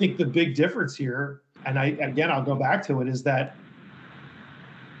 I think the big difference here, and I'll go back to it, is that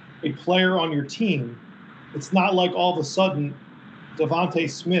a player on your team, it's not like all of a sudden Devontae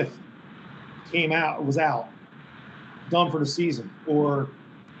Smith was out, done for the season, or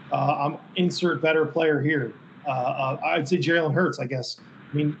insert better player here. I'd say Jalen Hurts, I guess.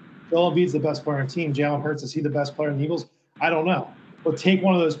 I mean, Joel Embiid's the best player on the team. Jalen Hurts, is he the best player in the Eagles? I don't know. But take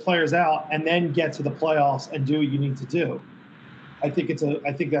one of those players out and then get to the playoffs and do what you need to do. I think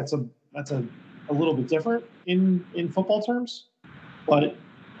that's a little bit different in football terms. But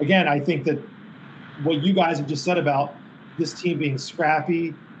again, I think that what you guys have just said about this team being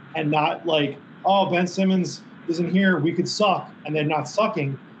scrappy and not like, oh, Ben Simmons isn't here, we could suck, and they're not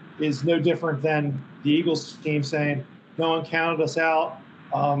sucking, is no different than the Eagles team saying, no one counted us out.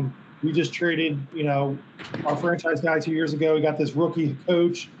 We just traded, our franchise guy 2 years ago. We got this rookie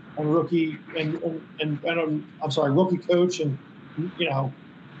coach and rookie coach and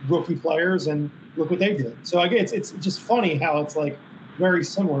rookie players, and look what they did. So I guess it's just funny how it's like very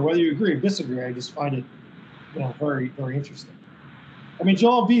similar. Whether you agree or disagree, I just find it very, very interesting. I mean,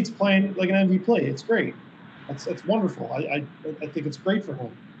 Joel Embiid's playing like an MVP. It's great. It's wonderful. I think it's great for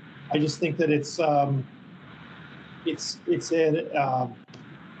him. I just think that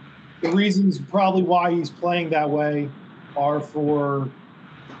the reasons probably why he's playing that way are for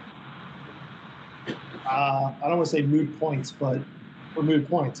I don't want to say moot points, but for moot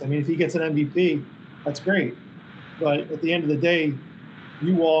points. I mean, if he gets an MVP, that's great. But at the end of the day,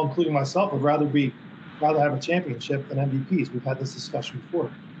 you all, including myself, would rather have a championship than MVPs. We've had this discussion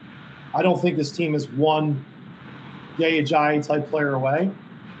before. I don't think this team is one Jay Ajayi type player away,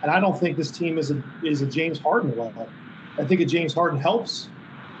 and I don't think this team is a James Harden away. I think a James Harden helps,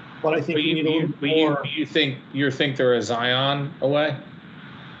 but I think you need a little more. You think they're a Zion away?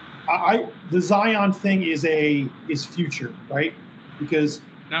 The Zion thing is future, right? Because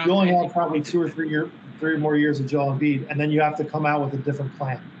you only have probably 2 or 3 more years of Joel Embiid, and then you have to come out with a different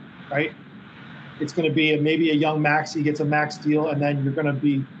plan, right? It's going to be maybe a young Maxey gets a max deal, and then you're going to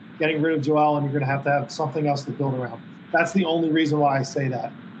be getting rid of Joel, and you're going to have something else to build around. That's the only reason why I say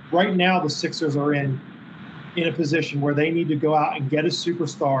that. Right now, the Sixers are in a position where they need to go out and get a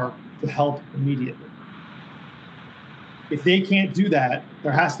superstar to help immediately. If they can't do that,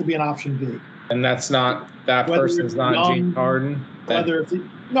 there has to be an option B. And that's not that person's not James Harden. That's what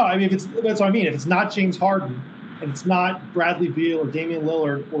I mean. If it's not James Harden and it's not Bradley Beal or Damian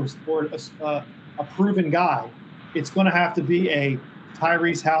Lillard or a proven guy, it's going to have to be a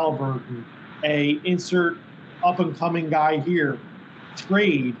Tyrese Halliburton, a insert up and coming guy here,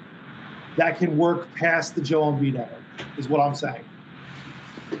 trade that can work past the Joel Embiid era, is what I'm saying.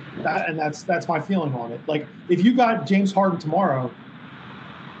 That's my feeling on it. Like, if you got James Harden tomorrow,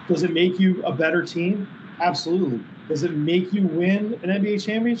 does it make you a better team? Absolutely. Does it make you win an NBA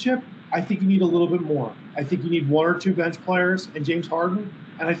championship? I think you need a little bit more. I think you need 1 or 2 bench players and James Harden,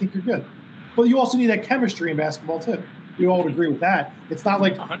 and I think you're good. But you also need that chemistry in basketball too. You all would agree with that. It's not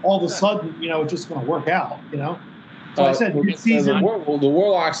like all of a sudden, it's just going to work out, So I said mid-season. The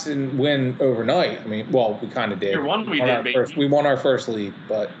Warlocks didn't win overnight. I mean, well, we kind of did. We won our first league,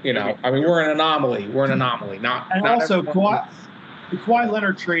 but we're an anomaly. The Kawhi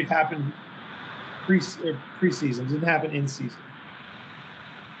Leonard trade happened preseason. It didn't happen in season,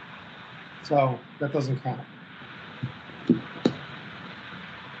 so that doesn't count.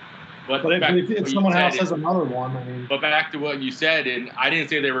 But if someone else has another one, I mean. But back to what you said, and I didn't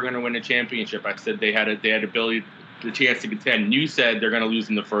say they were going to win a championship. I said they had ability the chance to contend. You said they're going to lose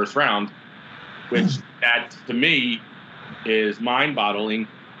in the first round, which that to me is mind-boggling.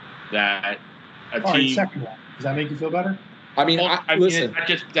 That a All right, team. second one. Does that make you feel better? I mean, listen.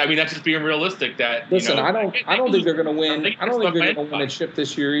 That's just being realistic. That Listen, I don't think they're going to win. I don't think they're going to win a chip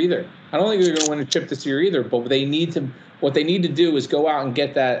this year either. But what they need to do is go out and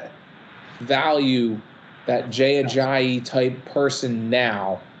get that value, that Jay Ajayi type person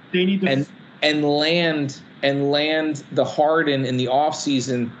now. They need to and land the Harden in the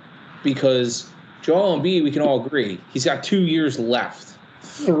offseason, because Joel Embiid, we can all agree, he's got 2 years left,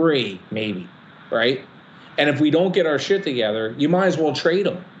 3 maybe, right? And if we don't get our shit together, you might as well trade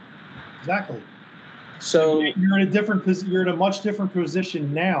him. Exactly. So you're in a much different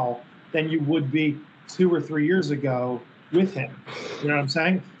position now than you would be 2 or 3 years ago with him. You know what I'm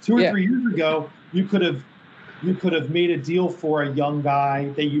saying? 2 or 3 years ago, you could have made a deal for a young guy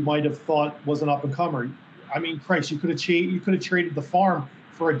that you might have thought was an up and comer. I mean, Christ, you could have traded the farm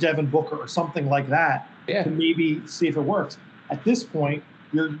for a Devin Booker or something like that to maybe see if it works. At this point,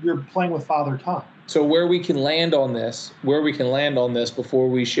 you're playing with Father Time. So where we can land on this before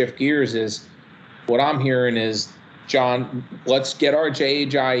we shift gears is, what I'm hearing is, John, let's get our Jay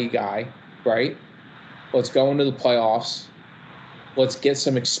Ajayi guy, right? Let's go into the playoffs. Let's get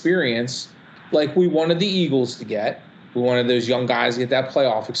some experience like we wanted the Eagles to get. We wanted those young guys to get that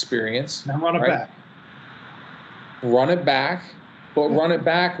playoff experience. And run it back. Run it back, but run it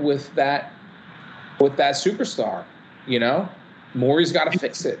back with that superstar, you know? Morey's got to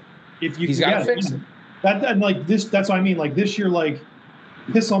fix it. He's got to fix it. That's what I mean. Like this year, like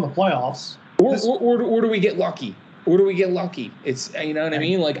piss on the playoffs. Or do we get lucky? It's, you know what I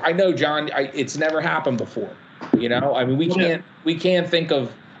mean? Like, I know, John, it's never happened before. You know, I mean, we can't think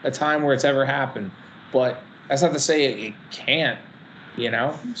of a time where it's ever happened, but that's not to say it can't. You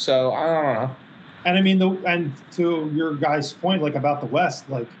know, so I don't know. And I mean, and to your guys' point, like about the West,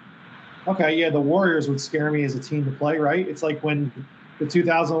 like, okay, yeah, the Warriors would scare me as a team to play, right? It's like when the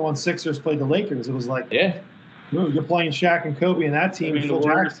 2001 Sixers played the Lakers. It was like, you're playing Shaq and Kobe and that team. I mean, the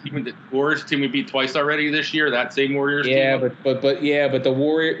Warriors team we beat twice already this year. That same Warriors team. Yeah, but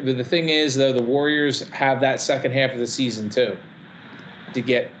the thing is, though, the Warriors have that second half of the season too to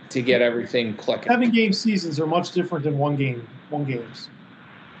get everything clicking. 7-game seasons are much different than one games.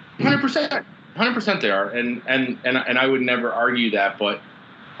 100% they are, and I would never argue that, but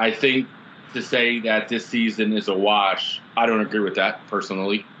I think to say that this season is a wash, I don't agree with that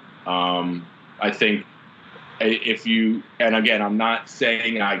personally. I think and again, I'm not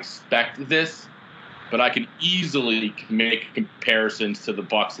saying I expect this, but I can easily make comparisons to the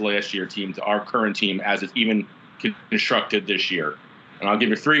Bucks last year team to our current team as it's even constructed this year. And I'll give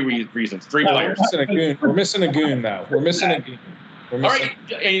you 3 reasons, 3 players. We're missing a goon, though. All right,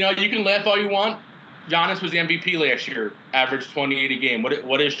 and, you know, you can laugh all you want. Giannis was the MVP last year, averaged 28 a game.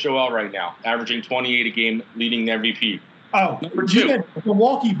 What is Joel right now? Averaging 28 a game, leading the MVP. Oh, Number 2. You meant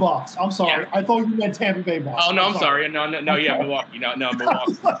Milwaukee Bucks. I'm sorry. Yeah. I thought you meant Tampa Bay Bucks. Oh, no, I'm sorry. No, Milwaukee. No,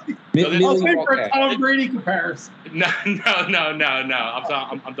 Milwaukee. I'll take for a Tom Brady comparison. No.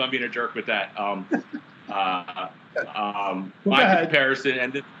 I'm done being a jerk with that. My comparison,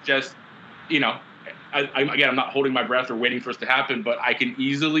 and just, you know, I'm not holding my breath or waiting for us to happen, but I can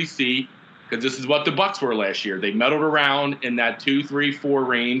easily see, because this is what the Bucks were last year. They meddled around in that 2, 3, 4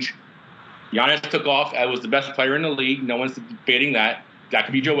 range. Giannis took off. I was the best player in the league. No one's debating that. That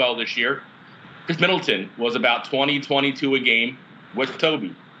could be Joel this year. Chris Middleton was about 20, 22 a game. What's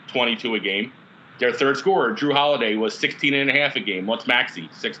Toby? 22 a game. Their third scorer, Drew Holiday, was 16.5 a game. What's Maxey?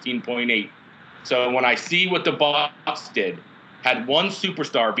 16.8. So when I see what the Bucks did, had one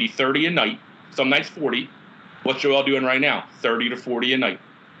superstar be 30 a night, some nights 40. What's Joel doing right now? 30 to 40 a night.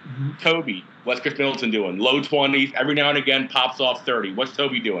 Mm-hmm. Toby, what's Chris Middleton doing? Low 20s. Every now and again pops off 30. What's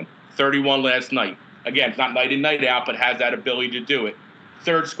Toby doing? 31 last night. Again, it's not night in, night out, but has that ability to do it.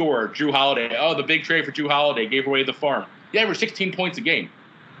 Third scorer, Drew Holiday. Oh, the big trade for Drew Holiday gave away the farm. Yeah, we're 16 points a game.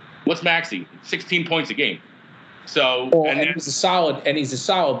 What's Maxey? 16 points a game. So, he's a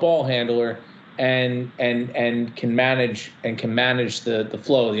solid ball handler and can manage the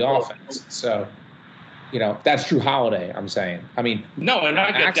flow of the offense. So, you know, that's Drew Holiday, I'm saying. I mean, no, and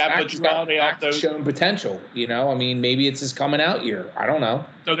I get that, but Drew Holiday also shown potential. You know, I mean, maybe it's his coming out year. I don't know.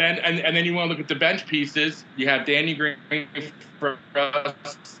 So then, and then you want to look at the bench pieces. You have Danny Green for us.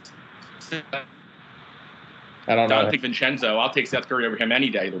 I don't know. I'll take Vincenzo. I'll take Seth Curry over him any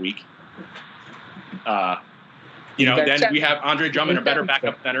day of the week. You know, then we have Andre Drummond, a better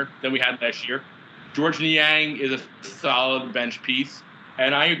backup center than we had last year. George Niang is a solid bench piece,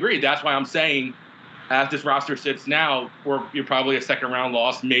 and I agree. That's why I'm saying as this roster sits now, you're probably a second-round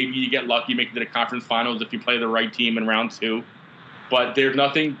loss. Maybe you get lucky, make it to the conference finals if you play the right team in round 2. But there's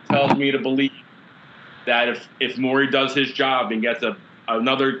nothing tells me to believe that if Morey does his job and gets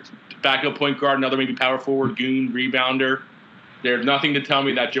another backup point guard, another maybe power forward, goon, rebounder, there's nothing to tell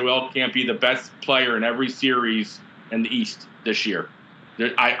me that Joel can't be the best player in every series in the East this year.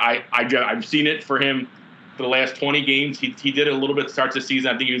 I've seen it for him for the last 20 games. He did it a little bit to start the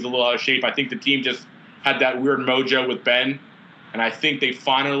season. I think he was a little out of shape. I think the team just had that weird mojo with Ben, and I think they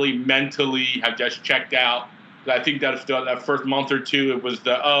finally mentally have just checked out. I think that first month or two, it was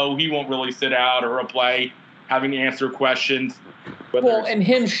he won't really sit out or play, having to answer questions. Well, and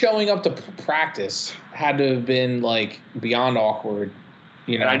him showing up to practice had to have been like beyond awkward.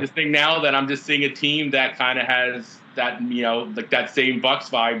 And I just think now that I'm just seeing a team that kind of has that, like that same Bucks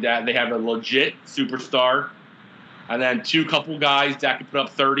vibe, that they have a legit superstar, and then couple guys that can put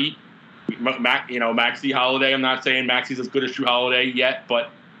up 30. Maxey Holiday. I'm not saying Maxey's as good as Drew Holiday yet, but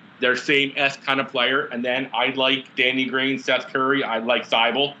they're same kind of player. And then I like Danny Green, Seth Curry. I like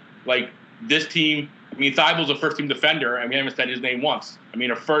Thibault. Like this team. I mean, Thibault's a first-team defender, and we haven't said his name once. I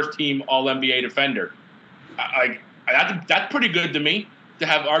mean, a first-team All-NBA defender. That's pretty good to me to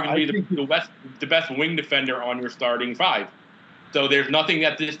have arguably the best wing defender on your starting 5. So there's nothing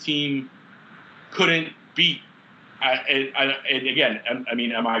that this team couldn't beat. And again, I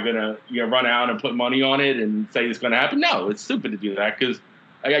mean, am I going to run out and put money on it and say it's going to happen? No, it's stupid to do that because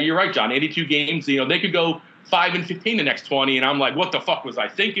you're right, John. 82 games, they could go 5-15 the next 20, and I'm like, what the fuck was I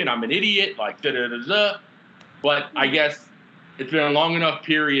thinking? I'm an idiot, like da-da-da-da. But I guess it's been a long enough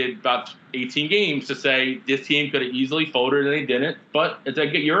period, about 18 games, to say this team could have easily folded and they didn't. But it's like,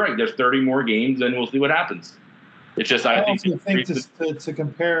 you're right, there's 30 more games, and we'll see what happens. It's just I think to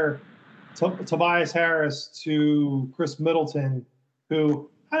compare Tobias Harris to Chris Middleton, who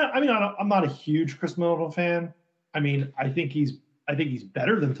I'm not a huge Chris Middleton fan. I mean, I think he's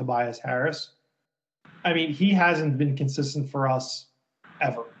better than Tobias Harris. I mean, he hasn't been consistent for us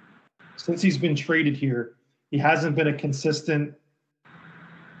ever. Since he's been traded here, he hasn't been a consistent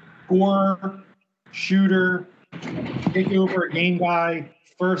scorer, shooter, take over a game guy,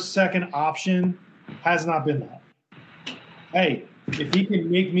 first, second option. Has not been that. Hey, if he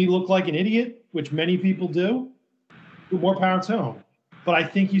can make me look like an idiot, which many people do, more power to him. But I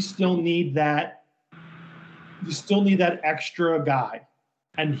think you still need that. You still need that extra guy,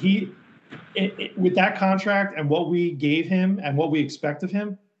 and with that contract and what we gave him and what we expect of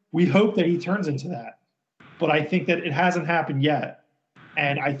him, we hope that he turns into that. But I think that it hasn't happened yet.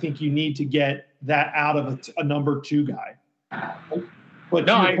 And I think you need to get that out of a number 2 guy. But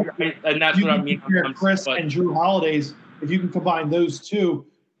no, and that's what I mean. Chris and Drew Holidays, if you can combine those two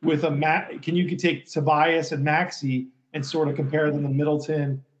with you could take Tobias and Maxey and sort of compare them to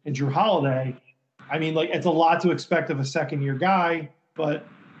Middleton and Drew Holiday. I mean, like, it's a lot to expect of a second-year guy, but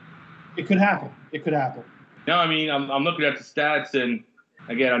it could happen. It could happen. No, I mean, I'm looking at the stats, and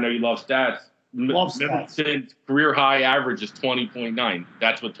again, I know you love stats. Middleton's career high average is 20.9.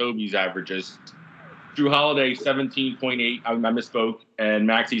 That's what Toby's average is. Drew Holiday 17.8. I misspoke, and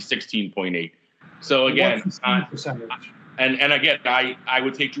Maxey 16.8. So again, and again, I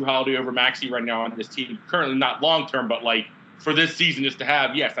would take Drew Holiday over Maxey right now on this team. Currently, not long term, but like for this season, just to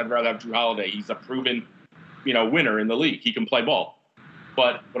have. Yes, I'd rather have Drew Holiday. He's a proven, winner in the league. He can play ball.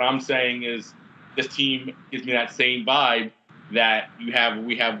 But what I'm saying is this team gives me that same vibe that we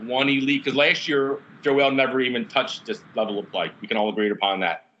have one elite. Because last year, Joel never even touched this level of play. We can all agree upon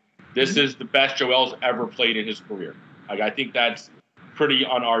that. This is the best Joel's ever played in his career. Like, I think that's pretty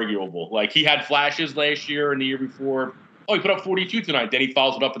unarguable. Like, he had flashes last year and the year before. Oh, he put up 42 tonight. Then he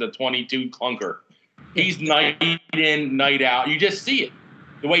follows it up with a 22 clunker. He's night in, night out. You just see it.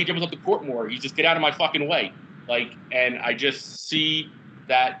 The way he dribbles up the court more. He's just, get out of my fucking way. Like, and I just see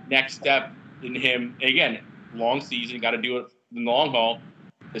that next step in him. And again, long season, got to do it in the long haul.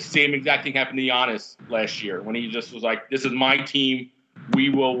 The same exact thing happened to Giannis last year when he just was like, this is my team. We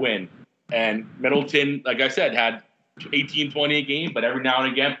will win. And Middleton, like I said, had 18, 20 a game, but every now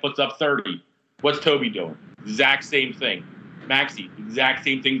and again puts up 30. What's Toby doing? Exact same thing. Maxey, exact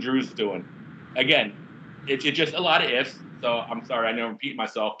same thing Drew's doing. Again, it's just a lot of ifs. So I'm sorry, I know I'm repeating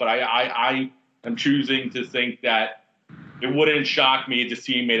myself, but I am choosing to think that it wouldn't shock me if this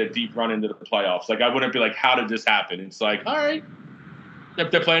team made a deep run into the playoffs. Like, I wouldn't be like, how did this happen? It's like, all right,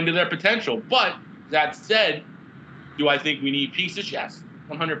 they're playing to their potential. But that said, do I think we need pieces? Yes,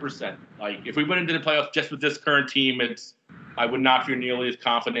 100%. Like, if we went into the playoffs just with this current team, I would not feel nearly as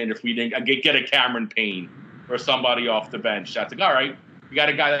confident if we didn't get a Cameron Payne or somebody off the bench. That's like, all right, we got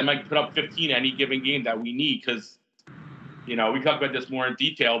a guy that might put up 15 any given game that we need because, we talk about this more in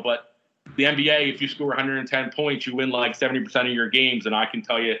detail, but the NBA, if you score 110 points, you win like 70% of your games. And I can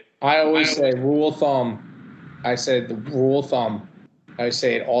tell you, I always say rule of thumb. I said the rule of thumb. I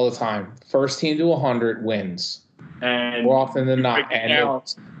say it all the time. First team to 100 wins. and More often than not. And now, it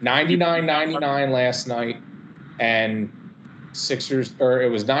was 99-99 last night. And Sixers, or it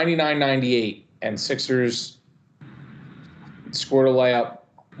was 99-98. And Sixers scored a layup,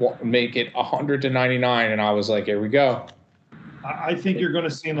 make it 100-99. And I was like, here we go. I think you're going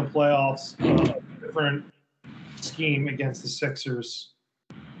to see in the playoffs a different scheme against the Sixers,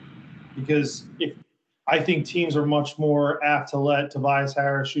 because I think teams are much more apt to let Tobias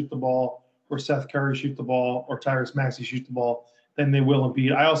Harris shoot the ball or Seth Curry shoot the ball or Tyrese Maxey shoot the ball than they will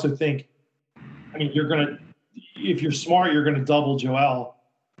Embiid. I also think, if you're smart, you're going to double Joel,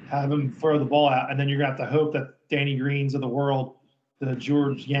 have him throw the ball out, and then you're going to have to hope that Danny Greens of the world, the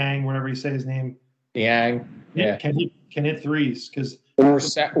George Yang, whatever you say his name, Yang, yeah, can hit threes, because or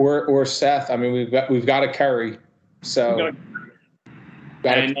Seth. I mean, we've got a Curry, so.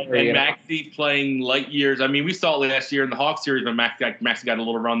 And Maxey playing light years. I mean, we saw it last year in the Hawks series when Maxey got a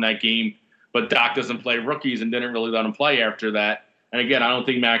little run that game, but Doc doesn't play rookies and didn't really let him play after that. And again, I don't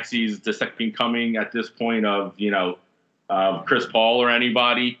think Maxey's the second coming at this point of Chris Paul or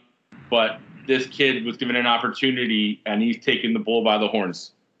anybody, but this kid was given an opportunity and he's taking the bull by the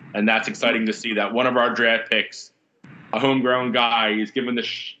horns, and that's exciting to see. That one of our draft picks, a homegrown guy, is given the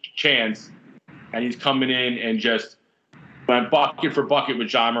chance, and he's coming in and just went bucket for bucket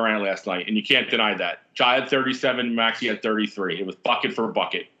with Ja Morant last night, and you can't deny that. Ja had 37, Maxey had 33. It was bucket for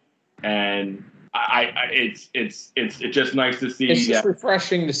bucket, and it's just nice to see. It's just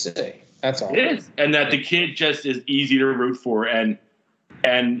refreshing to see. That's all. It is, and that the kid just is easy to root for, and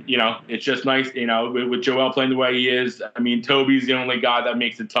it's just nice. With Joel playing the way he is, I mean, Toby's the only guy that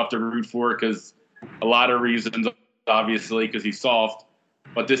makes it tough to root for because a lot of reasons, obviously, because he's soft.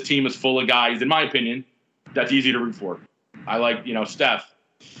 But this team is full of guys, in my opinion, that's easy to root for. I like, Steph,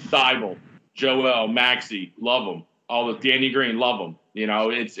 Thibault, Joel, Maxey, love them. All the Danny Green, love them.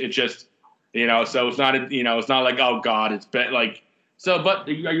 It's just, so it's not, it's not like, oh God, it's like, so, but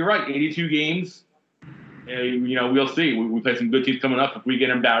you're right. 82 games, we'll see. We play some good teams coming up. If we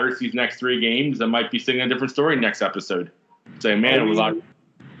get embarrassed these next 3 games, I might be singing a different story next episode. Saying, man,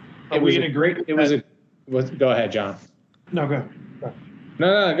 Go ahead, John. No, go.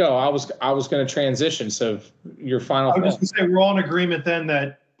 No, go. I was going to transition. So your final. I was just going to say we're all in agreement then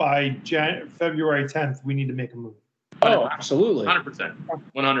that by February 10th we need to make a move. Oh, absolutely. 100%.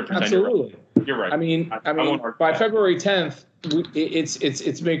 100%. Absolutely. You're right. I mean, by February 10th,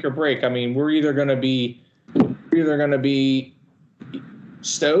 it's make or break. I mean, we're either going to be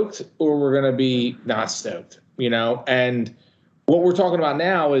stoked or we're going to be not stoked. And what we're talking about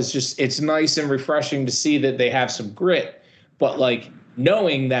now is just, it's nice and refreshing to see that they have some grit, but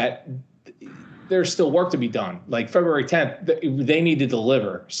knowing that there's still work to be done. Like February 10th, they need to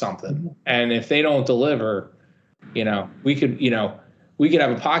deliver something. And if they don't deliver, we could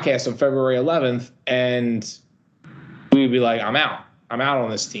have a podcast on February 11th and we'd be like, I'm out on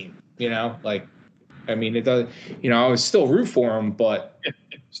this team, it does, I would still root for them, but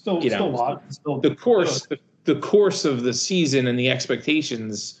still a lot. The course of the season and the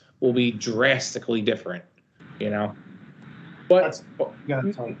expectations will be drastically different, But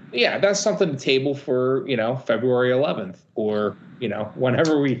that's something to table for, February 11th or,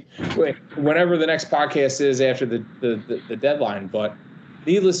 whenever the next podcast is after the deadline. But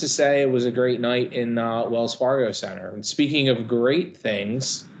needless to say, it was a great night in Wells Fargo Center. And speaking of great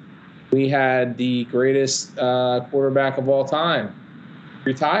things, we had the greatest quarterback of all time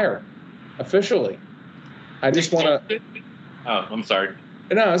retire officially. I just want to. Oh, I'm sorry.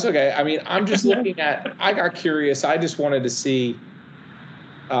 No, it's okay. I mean, I'm just looking at. I got curious. I just wanted to see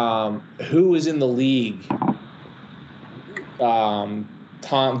who was in the league during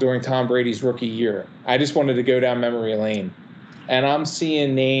Tom Brady's rookie year. I just wanted to go down memory lane, and I'm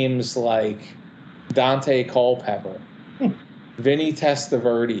seeing names like Dante Culpepper, Vinny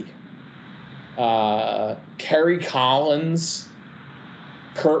Testaverde, Kerry Collins,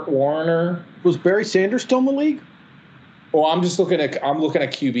 Kurt Warner. Was Barry Sanders still in the league? Well, I'm looking at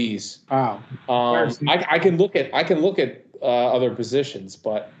QBs. Wow. I can look at other positions,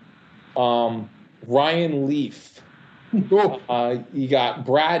 but Ryan Leaf. You got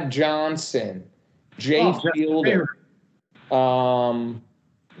Brad Johnson, Jay Fielder,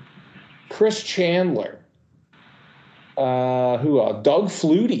 Chris Chandler. Who else? Doug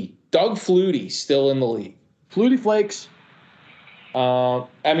Flutie. Doug Flutie still in the league. Flutie Flakes.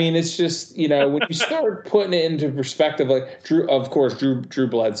 I mean, it's just, when you start putting it into perspective, like Drew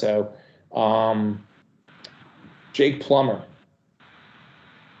Bledsoe, Jake Plummer,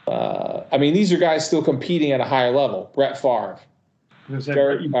 I mean, these are guys still competing at a higher level. Brett Favre,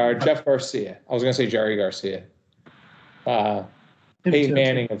 Jeff Garcia. I was going to say Jerry Garcia. Peyton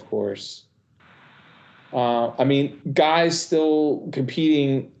Manning, of course. I mean, guys still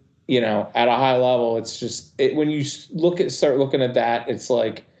competing, at a high level. It's just when you start looking at that, it's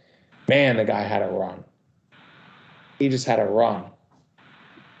like, man, the guy had a run. He just had a run.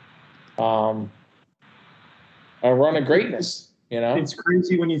 A run of greatness. It's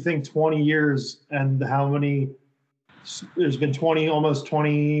crazy when you think 20 years and how many. There's been almost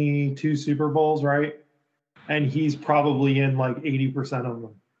 22 Super Bowls, right? And he's probably in like 80% of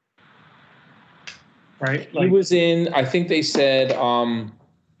them. Right? He was in, I think they said,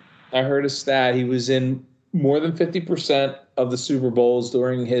 I heard a stat, he was in more than 50% of the Super Bowls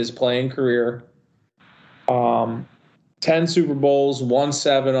during his playing career. 10 Super Bowls, won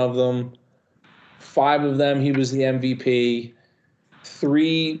 7 of them. 5 of them, he was the MVP.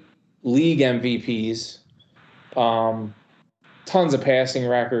 3 league MVPs. Tons of passing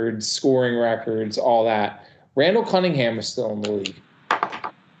records, scoring records, all that. Randall Cunningham is still in the league.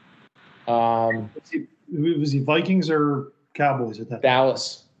 Was he Vikings or Cowboys at that?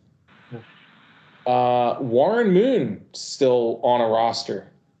 Dallas. Yeah. Warren Moon still on a roster.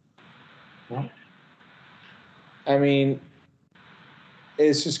 Yeah. I mean,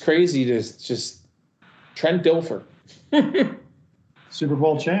 it's just crazy to just Trent Dilfer. Super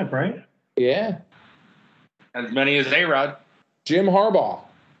Bowl champ, right? Yeah. As many as A-Rod. Jim Harbaugh.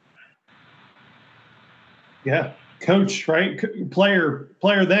 Yeah. Coach, right? Player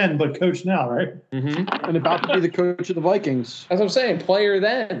then, but coach now, right? Mm-hmm. And about to be the coach of the Vikings. That's what I'm saying. Player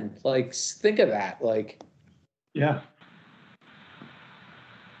then. Like, think of that. Like, yeah.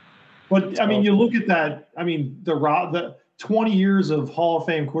 But I mean, you look at that. I mean, the 20 years of Hall of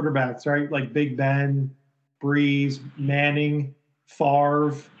Fame quarterbacks, right? Like Big Ben, Breeze, Manning,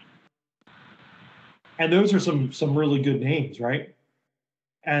 Favre, and those are some really good names, right?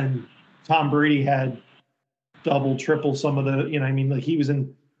 And Tom Brady had double, triple some of the, like he was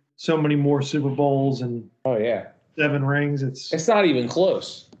in so many more Super Bowls and 7 rings. It's not even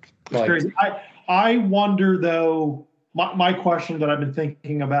close. It's crazy. I wonder though. My question that I've been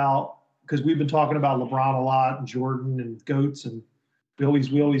thinking about, because we've been talking about LeBron a lot and Jordan and GOATs, and we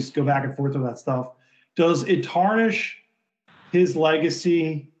always go back and forth with that stuff. Does it tarnish his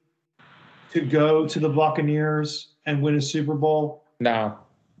legacy to go to the Buccaneers and win a Super Bowl? No.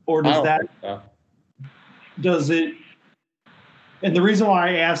 Or does it? And the reason why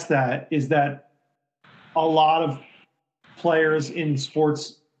I ask that is that a lot of players in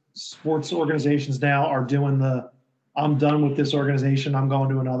sports organizations now are doing I'm done with this organization, I'm going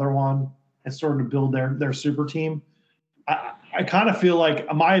to another one, and starting to build their super team. I kind of feel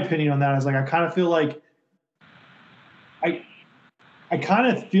like, my opinion on that is like, I kind of feel like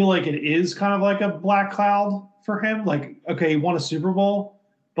it is kind of like a black cloud for him. Like, okay, he won a Super Bowl,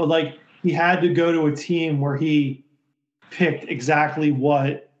 but like he had to go to a team where he picked exactly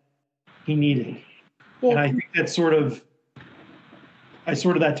what he needed. Well, and I think that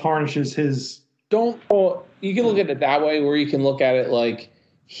that tarnishes his. Well, you can look at it that way, or you can look at it like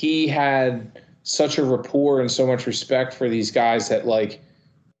he had such a rapport and so much respect for these guys that like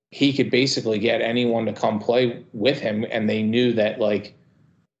he could basically get anyone to come play with him, and they knew that like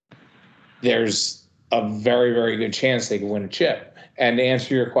there's a very, very good chance they could win a chip. And to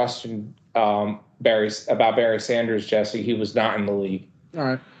answer your question, Barry Sanders, Jesse, he was not in the league. All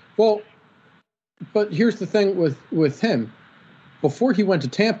right. Well, but here's the thing with him. Before he went to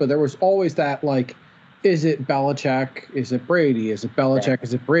Tampa, there was always that, like, is it Belichick? Is it Brady? Is it Belichick? Right.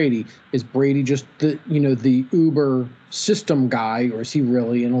 Is it Brady? Is Brady just the uber system guy, or is he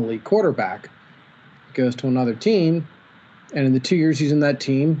really an elite quarterback? He goes to another team, and in the 2 years he's in that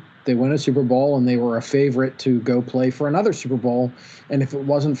team, they win a Super Bowl, and they were a favorite to go play for another Super Bowl. And if it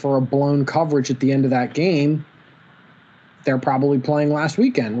wasn't for a blown coverage at the end of that game, they're probably playing last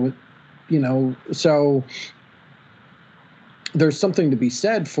weekend. So there's something to be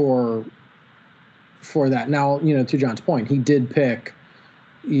said for that. Now, to John's point, he did pick,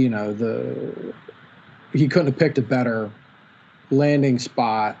 he couldn't have picked a better landing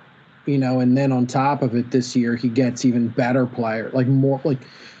spot, and then on top of it this year, he gets even better player, like more like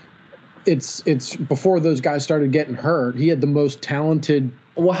it's before those guys started getting hurt. He had the most talented.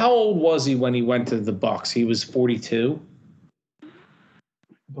 Well, how old was he when he went to the Bucs? He was 42. I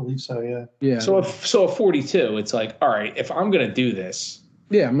believe so, yeah. Yeah. So at 42, it's like, all right, if I'm going to do this.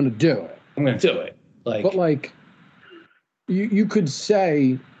 Yeah, I'm going to do it. I'm going to do it. But like, you could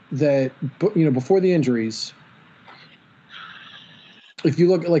say that, before the injuries, if you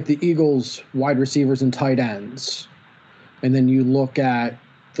look at like the Eagles wide receivers and tight ends, and then you look at,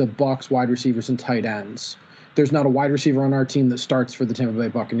 the Bucs wide receivers and tight ends. There's not a wide receiver on our team that starts for the Tampa Bay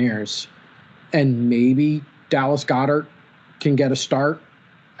Buccaneers. And maybe Dallas Goedert can get a start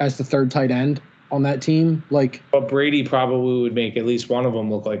as the third tight end on that team. But Brady probably would make at least one of them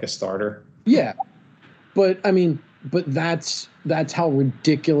look like a starter. Yeah. But that's how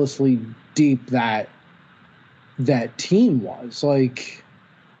ridiculously deep that team was. I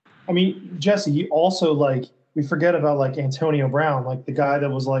mean, Jesse, also we forget about Antonio Brown, the guy that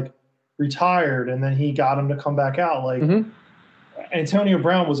was retired and then he got him to come back out. Antonio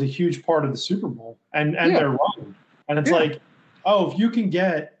Brown was a huge part of the Super Bowl and their run. And it's if you can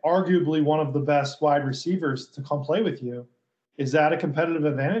get arguably one of the best wide receivers to come play with you, is that a competitive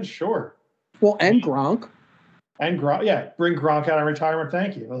advantage? Sure. Well, and Gronk. And Gronk, yeah, bring Gronk out of retirement.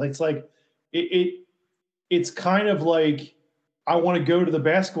 Thank you. It's kind of like I want to go to the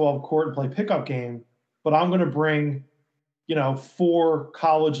basketball court and play pickup game, but I'm going to bring, 4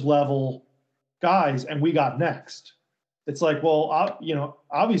 college level guys, and we got next. It's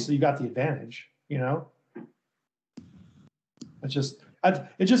obviously you got the advantage. It's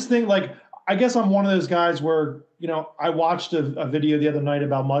just think I guess I'm one of those guys where I watched a video the other night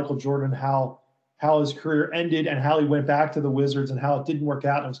about Michael Jordan, how his career ended and how he went back to the Wizards and how it didn't work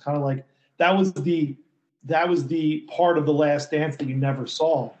out. And it was kind of that was the part of the Last Dance that you never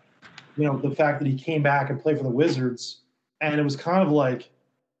saw. The fact that he came back and played for the Wizards, and it was kind of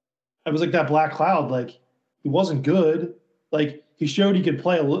it was like that black cloud. He wasn't good. He showed he could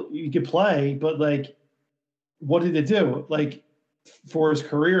play, but what did it do? For his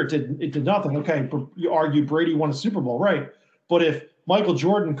career, it did nothing. Okay, but you argue Brady won a Super Bowl, right? But if Michael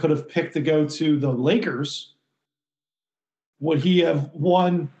Jordan could have picked to go to the Lakers, would he have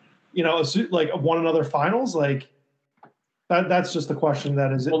won? Won another finals? That's just the question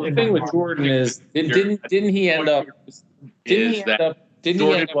that is. Well, the thing with Jordan is, didn't he end up?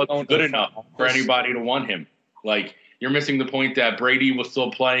 Jordan wasn't good enough for anybody to want him. You're missing the point that Brady was still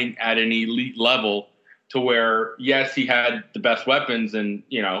playing at an elite level, to where yes, he had the best weapons, and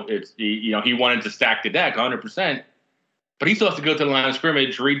he wanted to stack the deck 100%, but he still has to go to the line of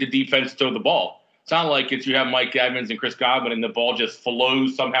scrimmage, read the defense, throw the ball. It's not like you have Mike Evans and Chris Godwin and the ball just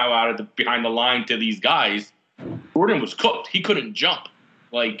flows somehow out of behind the line to these guys. Jordan was cooked. He couldn't jump.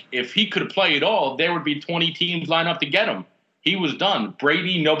 If he could play at all, there would be 20 teams lined up to get him. He was done.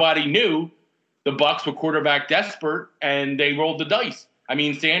 Brady, nobody knew. The Bucs were quarterback desperate, and they rolled the dice. I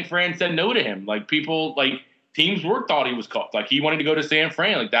mean, San Fran said no to him. Teams thought he was cooked. He wanted to go to San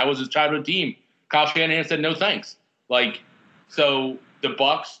Fran. That was his childhood team. Kyle Shanahan said no thanks. So the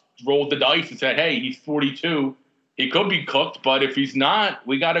Bucs rolled the dice and said, hey, he's 42. He could be cooked, but if he's not,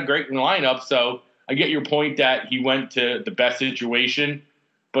 we got a great lineup. So I get your point that he went to the best situation,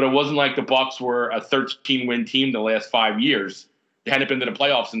 but it wasn't like the Bucs were a 13-win team the last 5 years. They hadn't been to the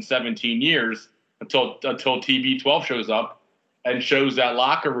playoffs in 17 years until TB12 shows up and shows that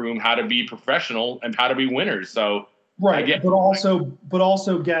locker room how to be professional and how to be winners. So right, but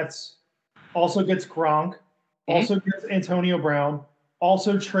also gets Gronk, also gets Antonio Brown,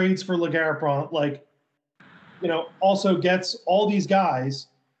 also trades for LeGarrette Blount, also gets all these guys,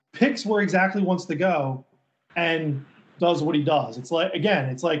 picks where exactly wants to go, and does what he does. It's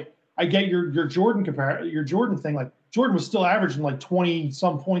I get your Jordan your Jordan thing. Jordan was still averaging 20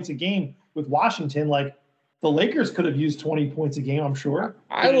 some points a game with Washington. The Lakers could have used 20 points a game, I'm sure.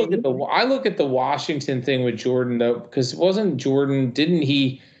 I look at the Washington thing with Jordan though, because didn't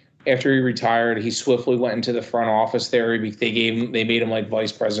he? After he retired, he swiftly went into the front office there. They made him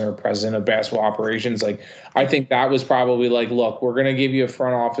vice president or president of basketball operations. I think that was probably look, we're going to give you a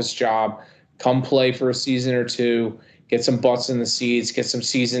front office job. Come play for a season or two, get some butts in the seats, get some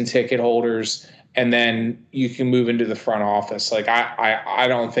season ticket holders, and then you can move into the front office. I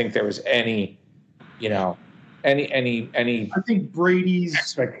don't think there was any I think Brady's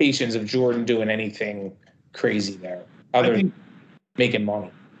expectations of Jordan doing anything crazy there other than making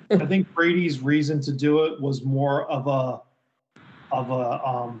money. I think Brady's reason to do it was more of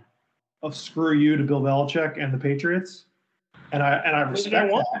screw you to Bill Belichick and the Patriots, and I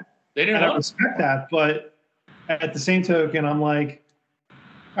respect that. They didn't. And I respect that, but at the same token, I'm all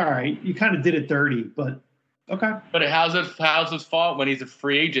right, you kind of did it dirty, but okay. But how's his fault when he's a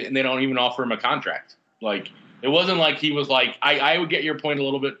free agent and they don't even offer him a contract? It wasn't like he was I would get your point a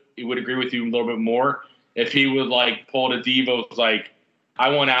little bit. I would agree with you a little bit more if he would pull the Devos I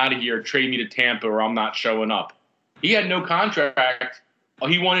want out of here, trade me to Tampa or I'm not showing up. He had no contract.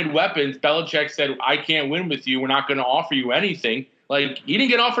 He wanted weapons. Belichick said, I can't win with you. We're not going to offer you anything. He didn't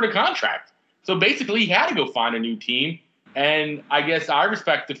get offered a contract. So basically he had to go find a new team. And I guess I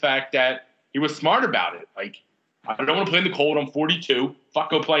respect the fact that he was smart about it. I don't want to play in the cold. I'm 42. Fuck,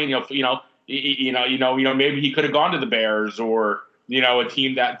 go play. Maybe he could have gone to the Bears or a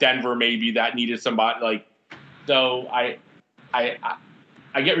team that Denver maybe that needed somebody like. So I get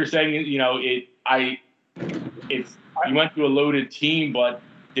what you're saying. He went to a loaded team, but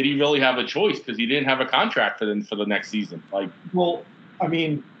did he really have a choice? Because he didn't have a contract for the next season. Well, I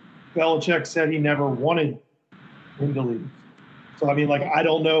mean, Belichick said he never wanted him to leave. So I mean, I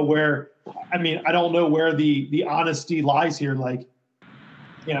don't know where the honesty lies here. Tampa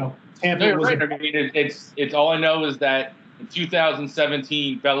was. Right. I mean, it's all I know is that in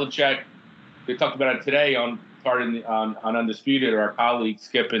 2017, Belichick. They talked about it today on Undisputed, our colleagues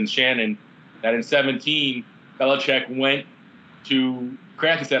Skip and Shannon, that in 17, Belichick went to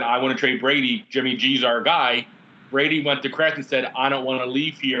Kraft and said, "I want to trade Brady. Jimmy G's our guy." Brady went to Kraft and said, "I don't want to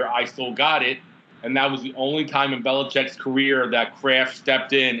leave here. I still got it." And that was the only time in Belichick's career that Kraft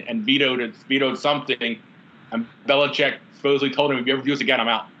stepped in and vetoed something. And Belichick supposedly told him, "If you ever do this again, I'm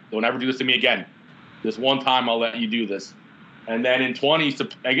out. Don't ever do this to me again. This one time, I'll let you do this." And then in 20,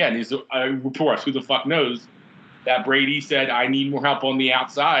 again, he's a report. Who the fuck knows that Brady said, "I need more help on the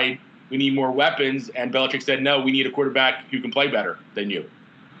outside. We need more weapons." And Belichick said, "No, we need a quarterback who can play better than you."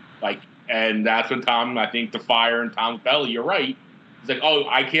 And that's when Tom, I think, the fire and Tom's belly. You're right. He's like, "Oh,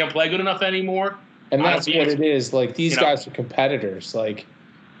 I can't play good enough anymore." And that's what it is. These guys are competitors.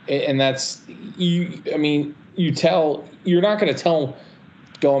 And that's you. I mean, you're not going to tell.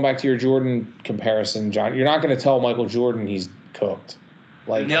 Going back to your Jordan comparison, John, you're not going to tell Michael Jordan he's cooked.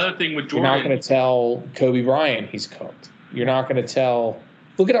 And the other thing with Jordan, you're not going to tell Kobe Bryant he's cooked. You're not going to tell.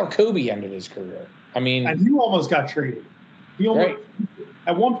 Look at how Kobe ended his career. I mean, and he almost got traded. He almost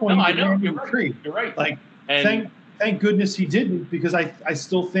at one point. No, I know you're right. You're right. Thank goodness he didn't, because I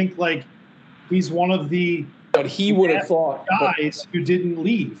still think he's one of the. But he would have thought guys who didn't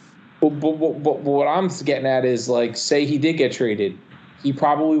leave. But what I'm getting at is say he did get traded. He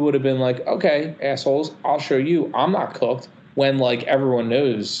probably would have been like, "Okay, assholes, I'll show you. I'm not cooked." When everyone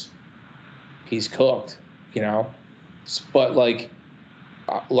knows he's cooked, But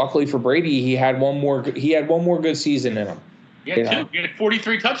luckily for Brady, he had one more good season in him. He had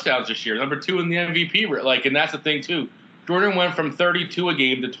 43 touchdowns this year, number 2 in the MVP. And that's the thing too. Jordan went from 32 a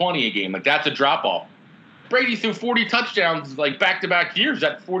game to 20 a game. That's a drop off. Brady threw 40 touchdowns back to back years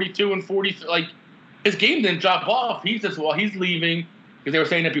at 42 and 40. His game didn't drop off. He's leaving. Because they were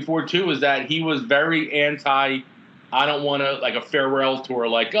saying it before, too, is that he was very anti, I don't want to, a farewell tour.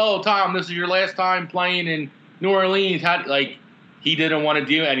 "Oh, Tom, this is your last time playing in New Orleans." He didn't want to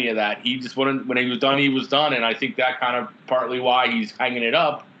do any of that. He just wanted, when he was done, he was done. And I think that kind of partly why he's hanging it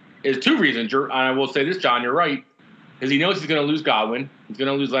up is 2 reasons. And I will say this, John, you're right. Because he knows he's going to lose Godwin. He's going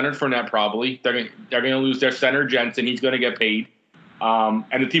to lose Leonard Fournette probably. They're going to lose their center, Jensen. He's going to get paid. And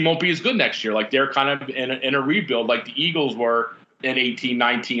the team won't be as good next year. They're kind of in a rebuild like the Eagles were in 18,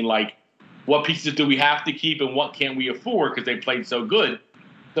 19, what pieces do we have to keep and what can't we afford because they played so good.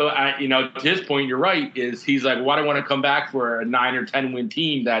 So, to his point, you're right, he's like, why do I want to come back for a 9 or 10 win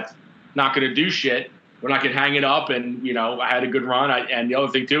team that's not going to do shit? We're not going to hang it up. And, I had a good run. And the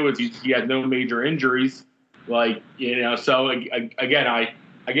other thing, too, is he had no major injuries. So, again, I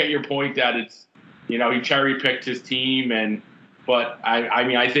get your point that it's, he cherry-picked his team. But, I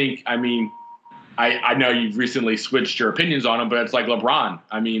know you've recently switched your opinions on him, but it's like LeBron.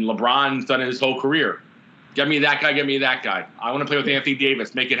 LeBron's done it his whole career. Get me that guy. Get me that guy. I want to play with Anthony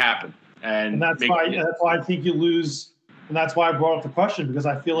Davis. Make it happen. And that's why I think you lose. And that's why I brought up the question, because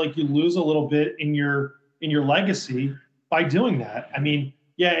I feel like you lose a little bit in your legacy by doing that.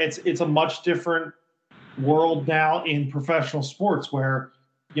 It's a much different world now in professional sports where,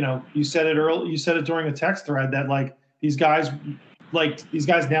 you said it early. You said it during a text thread that these guys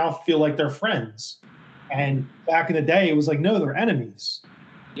now feel like they're friends. And back in the day, it was no, they're enemies.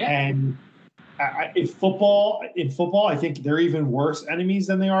 Yeah. And in football, I think they're even worse enemies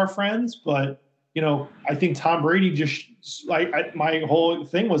than they are friends. But, I think Tom Brady just my whole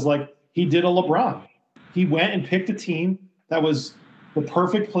thing was he did a LeBron. He went and picked a team that was the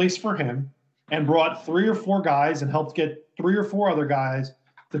perfect place for him and brought 3 or 4 guys and helped get 3 or 4 other guys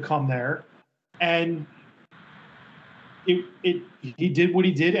to come there. And he did what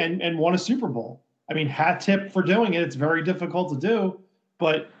he did and won a Super Bowl. Hat tip for doing it. It's very difficult to do,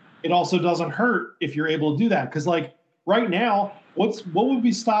 but it also doesn't hurt if you're able to do that. Because right now, what would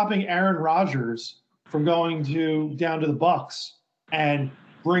be stopping Aaron Rodgers from going down to the Bucs and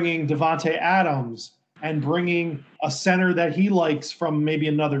bringing Devontae Adams and bringing a center that he likes from maybe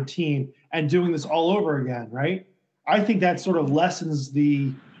another team and doing this all over again, right? I think that sort of lessens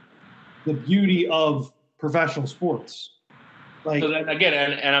the beauty of professional sports. So then again,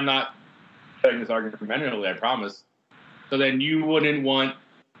 and I'm not this argumentatively, I promise. So then you wouldn't want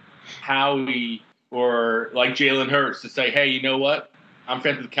Howie or like Jalen Hurts to say, hey, you know what? I'm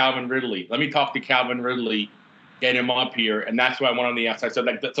friends with Calvin Ridley. Let me talk to Calvin Ridley, get him up here, and that's what I want on the outside. So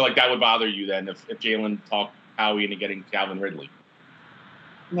that would bother you then if Jalen talked Howie into getting Calvin Ridley.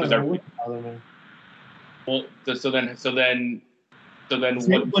 No, it wouldn't bother me. Well, so then But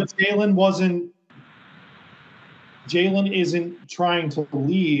Jalen isn't trying to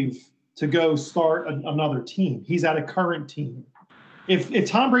leave to go start another team. He's at a current team. If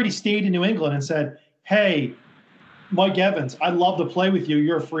Tom Brady stayed in New England and said, hey, Mike Evans, I'd love to play with you.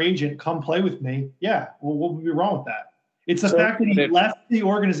 You're a free agent. Come play with me. Yeah, well, what would be wrong with that? It's the fact that he left the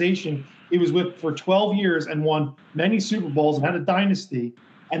organization he was with for 12 years and won many Super Bowls and had a dynasty,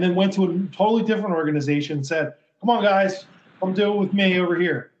 and then went to a totally different organization and said, come on, guys, come do it with me over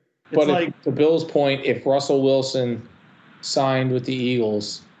here. It's but to Bill's point, if Russell Wilson signed with the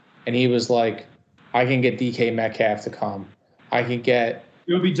Eagles and he was like, I can get DK Metcalf to come. I can get...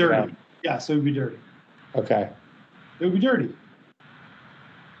 It would be dirty. Yes, it would be dirty. Okay. It would be dirty.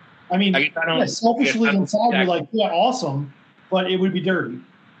 I mean, selfishly inside, you're like, yeah, awesome, but it would be dirty.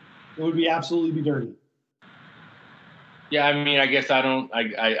 It would be absolutely be dirty. Yeah, I mean, I guess I don't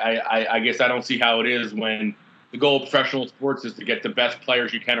see how it is when the goal of professional sports is to get the best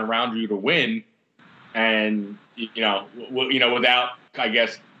players you can around you to win, and without, I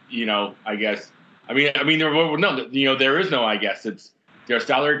mean, there is no, I guess. It's their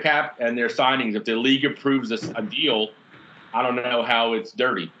salary cap and their signings. If the league approves a deal, I don't know how it's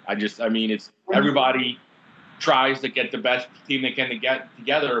dirty. It's everybody tries to get the best team they can to get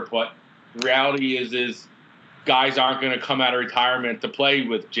together, but the reality is guys aren't going to come out of retirement to play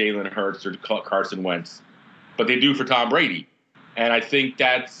with Jalen Hurts or Carson Wentz, but they do for Tom Brady. And I think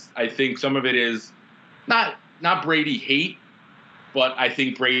some of it is not Brady hate, but I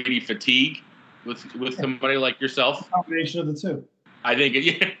think Brady fatigue with somebody like yourself. Combination of the two. I think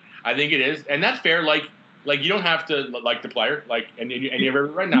it is, and that's fair. Like you don't have to like the player, and you're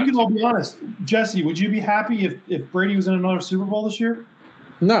right now. You can all be honest, Jesse. Would you be happy if Brady was in another Super Bowl this year?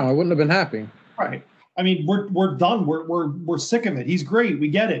 No, I wouldn't have been happy. Right. I mean, we're done. We're sick of it. He's great. We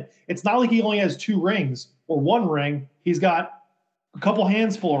get it. It's not like he only has 2 rings or 1 ring. He's got a couple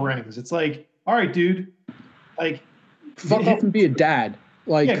hands full of rings. It's like, all right, dude. Like, fuck off and be a dad.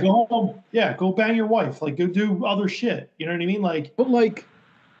 Like, yeah, go home. Yeah, go bang your wife. Like, go do other shit. You know what I mean? Like, but like,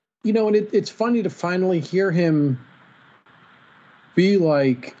 and it's funny to finally hear him be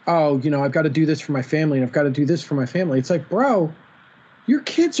like, oh, I've got to do this for my family and I've got to do this for my family. It's like, bro, your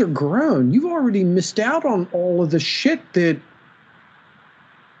kids are grown. You've already missed out on all of the shit that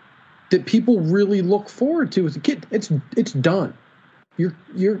people really look forward to as a kid. It's done.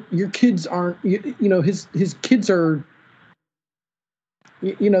 Your kids aren't, his kids are,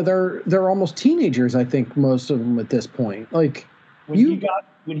 they're almost teenagers. I think most of them at this point. Like when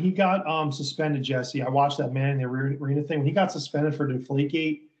he got suspended, Jesse, I watched that Man in the Arena thing. When he got suspended for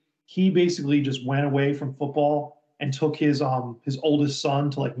Deflategate, he basically just went away from football and took his oldest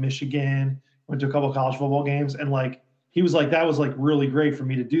son to like Michigan, went to a couple of college football games, and like he was like, that was like really great for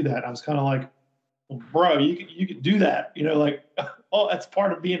me to do that. I was kind of like, well, bro, you could do that, like, oh, that's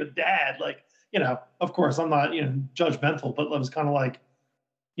part of being a dad. Like, of course I'm not judgmental, but I was kind of like,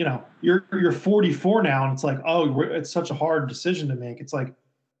 you're 44 now, and it's like, oh, it's such a hard decision to make. It's like,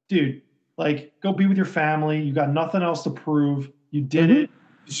 dude, like, go be with your family. You got nothing else to prove. You did it.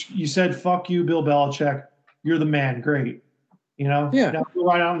 You said fuck you, Bill Belichick. You're the man. Great. Yeah. Now go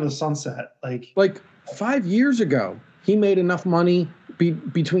right out into the sunset. Like 5 years ago, he made enough money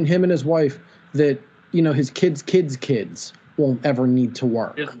between him and his wife that, his kids won't ever need to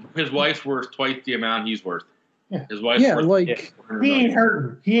work. His wife's worth twice the amount he's worth. Yeah. His wife's worth like he ain't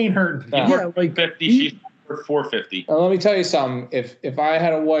hurting. Yeah, like 50. She's worth 450. Let me tell you something. If I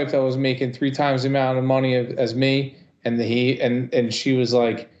had a wife that was making 3 times the amount of money as me, and she was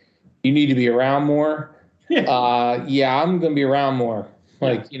like, you need to be around more. Yeah, I'm gonna be around more.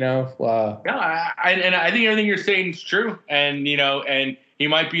 Like, I think everything you're saying is true. And and he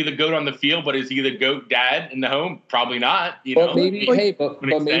might be the GOAT on the field, but is he the GOAT dad in the home? Probably not. But maybe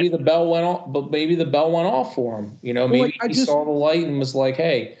maybe the bell went off. But maybe the bell went off for him. Maybe he saw the light and was like,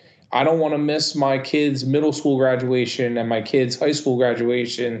 hey, I don't want to miss my kids' middle school graduation and my kids' high school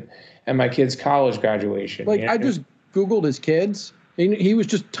graduation and my kids' college graduation. Like, I just Googled his kids. He was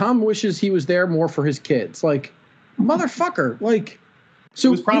just, Tom wishes he was there more for his kids. Like, motherfucker. Like, so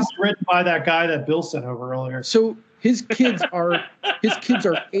it was probably written by that guy that Bill sent over earlier. So his kids are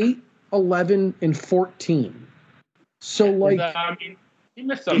 8, 11, and 14. So like, he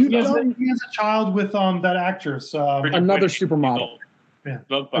missed he has a child with that actress. Another supermodel.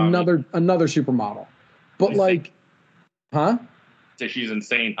 Smoke bombing. another supermodel. But like, huh? So she's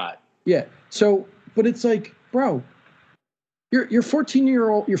insane hot. Yeah. So, but it's like, bro, your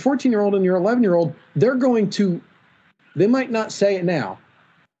 14-year-old and your 11-year-old, they might not say it now,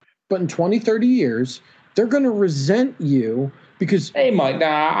 but in 20, 30 years, they're going to resent you because they might. Nah,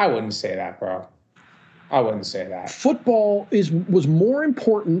 I wouldn't say that, bro. I wouldn't say that. Football was more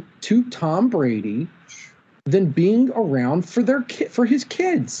important to Tom Brady than being around for his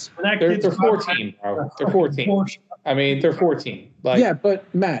kids. They're 14, bro. They're 14. I mean, they're 14. Like, yeah,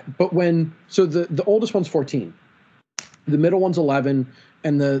 but Matt, so the oldest one's 14, the middle one's 11,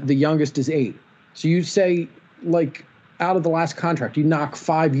 and the youngest is 8. So you say, like, out of the last contract, you knock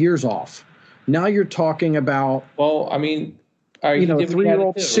 5 years off. Now you're talking about, well, I mean, a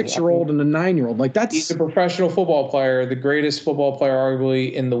 3-year-old, 6-year-old, and a 9-year-old. Like, that's, he's a professional football player, the greatest football player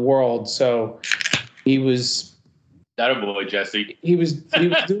arguably in the world. So he was that boy, Jesse. He was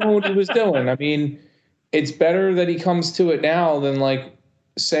doing what he was doing. I mean, it's better that he comes to it now than like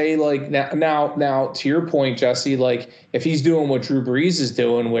say like now to your point, Jesse, like if he's doing what Drew Brees is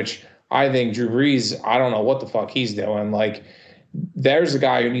doing, which I think Drew Brees, I don't know what the fuck he's doing. Like, there's a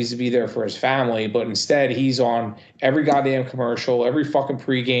guy who needs to be there for his family, but instead he's on every goddamn commercial, every fucking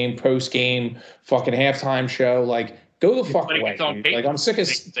pregame, postgame, fucking halftime show. Like, go the fuck away. Like, I'm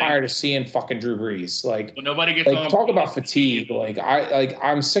tired of seeing fucking Drew Brees. Like, well, nobody gets on talk about fatigue.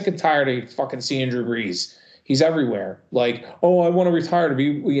 I'm sick and tired of fucking seeing Drew Brees. He's everywhere. Like, oh, I want to retire to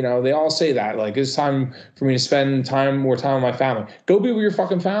be, they all say that. Like, it's time for me to spend more time with my family. Go be with your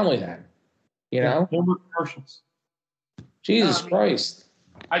fucking family then. No more commercials. Jesus Christ.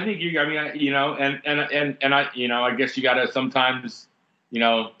 I think I guess you got to sometimes,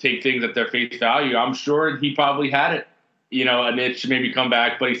 take things at their face value. I'm sure he probably had it, an itch to maybe come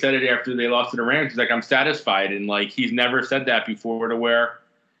back, but he said it after they lost to the Rams. He's like, I'm satisfied. And like, he's never said that before to where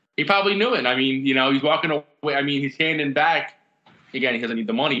he probably knew it. I mean, he's walking away. I mean, he's handing back, again, he doesn't need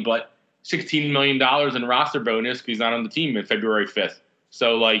the money, but $16 million in roster bonus because he's not on the team in February 5th.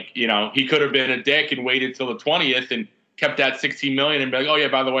 So like, he could have been a dick and waited till the 20th and kept that $16 million and be like, oh yeah,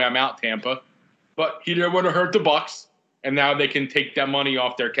 by the way, I'm out, Tampa. But he didn't want to hurt the Bucs, and now they can take that money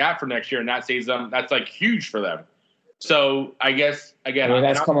off their cap for next year, and that saves them. That's like huge for them. So I guess again,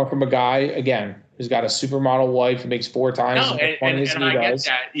 that's coming from a guy again who's got a supermodel wife who makes 4 times as much money as he does.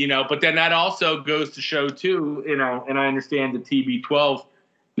 Get that, but then that also goes to show too, and I understand the TB12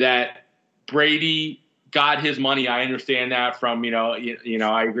 that Brady got his money. I understand that from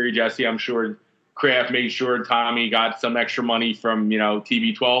I agree, Jesse. I'm sure Kraft made sure Tommy got some extra money from,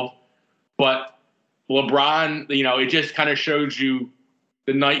 TB12. But LeBron, it just kind of shows you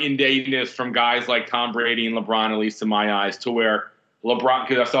the night and dayness from guys like Tom Brady and LeBron, at least in my eyes, to where LeBron,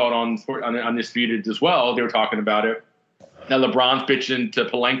 because I saw it on Undisputed as well, they were talking about it. Now LeBron's pitching to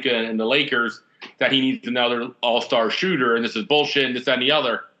Pelinka and the Lakers that he needs another all-star shooter, and this is bullshit, and this, that, and the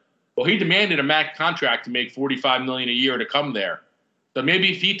other. Well, he demanded a max contract to make $45 million a year to come there. So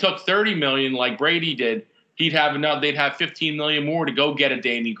maybe if he took $30 million like Brady did, they'd have $15 million more to go get a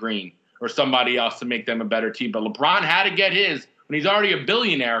Danny Green or somebody else to make them a better team. But LeBron had to get his when he's already a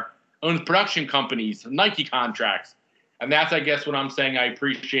billionaire, owns production companies, Nike contracts. And that's, I guess, what I'm saying I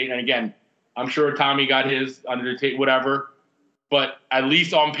appreciate. And again, I'm sure Tommy got his under the table, whatever. But at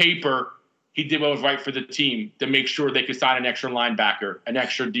least on paper, he did what was right for the team to make sure they could sign an extra linebacker, an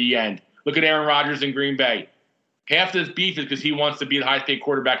extra D end. Look at Aaron Rodgers in Green Bay. Half this beef is because he wants to be the highest-paid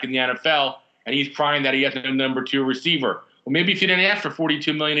quarterback in the NFL, and he's crying that he has no number 2 receiver. Well, maybe if you didn't ask for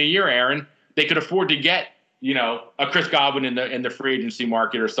 $42 million a year, Aaron, they could afford to get, a Chris Godwin in the free agency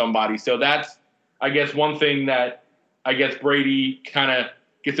market or somebody. So that's, I guess, one thing that I guess Brady kind of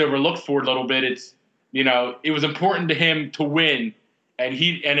gets overlooked for a little bit. It's, it was important to him to win, and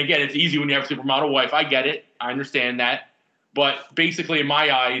again, it's easy when you have a supermodel wife. I get it, I understand that, but basically, in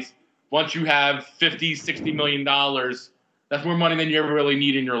my eyes, once you have $50, $60 million, that's more money than you ever really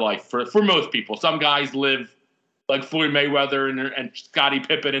need in your life for most people. Some guys live like Floyd Mayweather and Scottie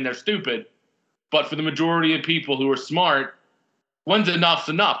Pippen, and they're stupid. But for the majority of people who are smart, when's enough's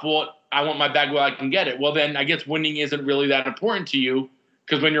enough? Well, I want my bag where I can get it. Well, then I guess winning isn't really that important to you,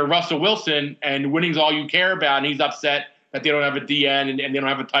 because when you're Russell Wilson and winning's all you care about, and he's upset that they don't have a D end and they don't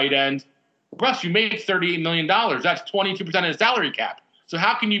have a tight end. Russ, you made $38 million. That's 22% of the salary cap. So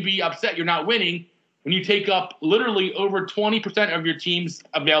how can you be upset you're not winning when you take up literally over 20% of your team's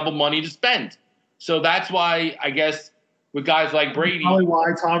available money to spend? So that's why, I guess, with guys like Brady. Probably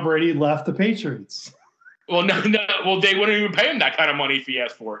why Tom Brady left the Patriots. Well, no. Well, they wouldn't even pay him that kind of money if he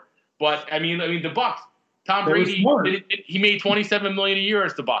asked for it. But I mean, the Bucs. Tom Brady, he made $27 million a year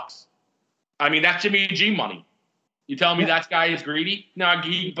as the Bucs. I mean, that's Jimmy G money. You telling me that guy is greedy? No,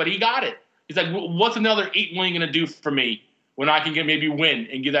 but he got it. He's like, what's another $8 million going to do for me when I can maybe win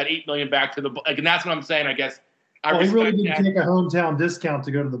and give that $8 million back to the Bucks? And that's what I'm saying. I guess he really didn't take a hometown discount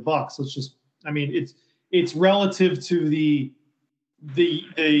to go to the Bucks. Let's just, I mean, it's relative to the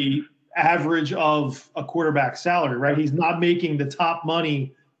average of a quarterback salary, right? He's not making the top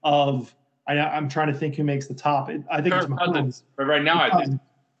money of. I'm trying to think who makes the top. I think it's Mahomes. But right now, I think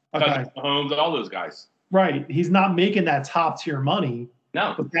okay. Mahomes, all those guys. Right. He's not making that top tier money.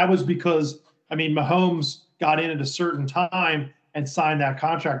 No. But that was because, I mean, Mahomes got in at a certain time and signed that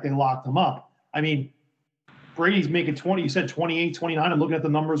contract. They locked him up. I mean, Brady's making 20. You said 28, 29. I'm looking at the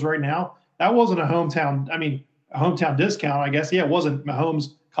numbers right now. That wasn't a hometown discount, I guess. Yeah, it wasn't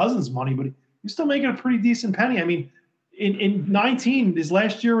Mahomes' cousin's money, but he's still making a pretty decent penny. I mean, in 19, his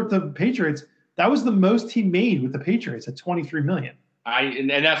last year with the Patriots, that was the most he made with the Patriots at $23 million. And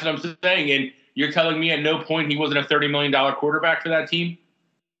that's what I'm saying. And you're telling me at no point he wasn't a $30 million quarterback for that team?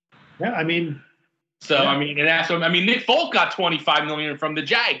 Yeah, I mean. So, yeah. And that's what, Nick Folk got $25 million from the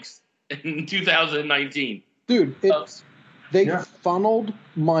Jags in 2019. Dude, they funneled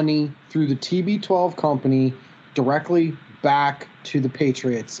money through the TB12 company directly back to the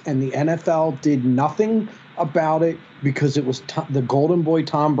Patriots, and the NFL did nothing about it because it was the golden boy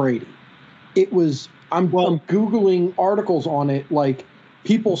Tom Brady. It was I'm Googling articles on it, like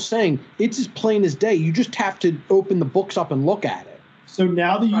people saying it's as plain as day. You just have to open the books up and look at it. So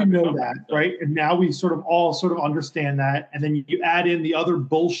now that you know that, right, and now we all understand that, and then you add in the other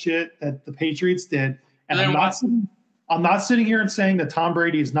bullshit that the Patriots did, and I'm not sitting here and saying that Tom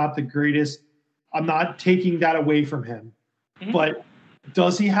Brady is not the greatest. I'm not taking that away from him. Mm-hmm. But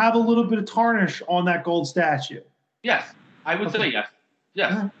does he have a little bit of tarnish on that gold statue? Yes. I would say yes.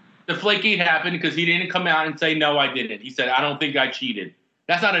 Yes. Yeah. The Flakegate happened because he didn't come out and say, no, I didn't. He said, I don't think I cheated.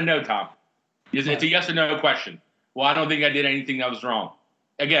 That's not a no, Tom. It's a yes or no question. Well, I don't think I did anything that was wrong.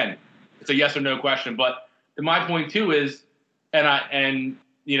 Again, it's a yes or no question. But my point, too, is, and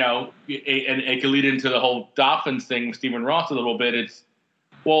it could lead into the whole Dolphins thing with Stephen Ross a little bit. It's,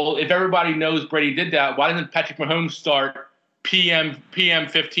 well, if everybody knows Brady did that, why doesn't Patrick Mahomes start PM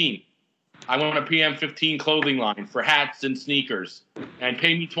 15? I want a PM 15 clothing line for hats and sneakers, and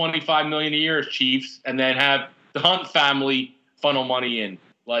pay me $25 million a year as Chiefs, and then have the Hunt family funnel money in.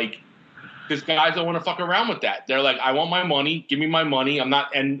 Like, because guys don't want to fuck around with that. They're like, I want my money. Give me my money. I'm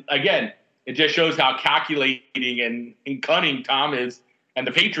not. And again, it just shows how calculating and cunning Tom is, and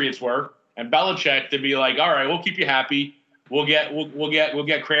the Patriots were, and Belichick to be like, all right, we'll keep you happy. We'll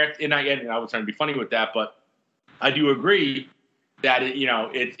get cracked. And I was trying to be funny with that, but I do agree that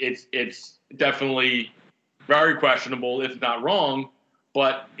it's definitely very questionable, if not wrong.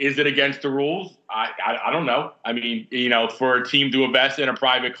 But is it against the rules? I don't know. I mean, for a team to invest in a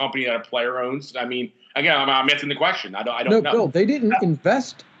private company that a player owns. I mean, again, I'm asking the question. I don't know. No, Bill, they didn't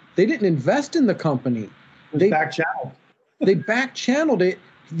invest. They didn't invest in the company. They back-channeled. They back-channeled it.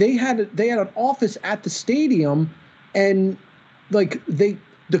 They had an office at the stadium, and the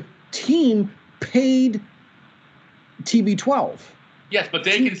team paid TB12. Yes, but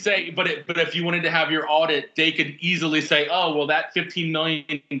they can say, but if you wanted to have your audit, they could easily say, oh, well, that $15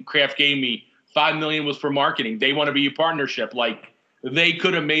 million Kraft gave me, $5 million was for marketing. They want to be a partnership. Like, they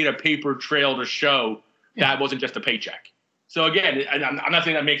could have made a paper trail to show that wasn't just a paycheck. So again, I'm not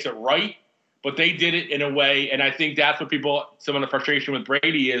saying that makes it right, but they did it in a way, and I think that's what some of the frustration with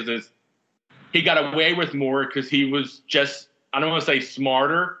Brady is he got away with more because he was just, I don't want to say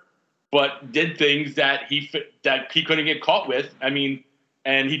smarter, but did things that he couldn't get caught with. I mean,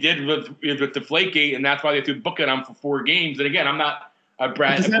 and he did with the Flakegate, and that's why they threw the book at him for 4 games. And again, I'm not a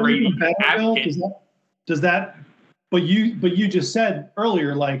Brady advocate. Does that? But you just said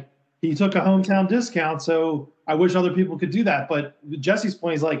earlier, like, he took a hometown discount, so I wish other people could do that. But Jesse's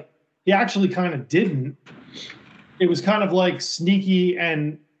point is, like, he actually kind of didn't. It was kind of like sneaky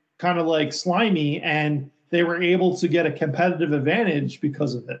and kind of like slimy, and they were able to get a competitive advantage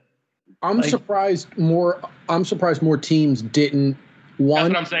because of it. I'm surprised more teams didn't, one, that's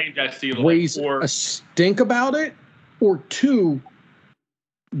what I'm saying, Jesse, raise a stink about it, or 2,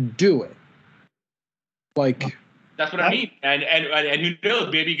 do it. Like, that's what I mean. And who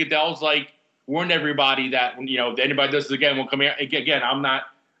knows? Maybe Goodell's like warned everybody that if anybody does this again, we'll come here again. I'm not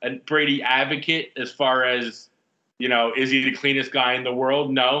a Brady advocate as far as is he the cleanest guy in the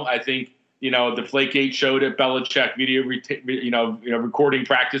world? No, I think. The Flakegate showed it. Belichick video, recording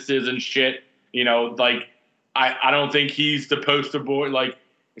practices and shit. I don't think he's the poster boy. Like,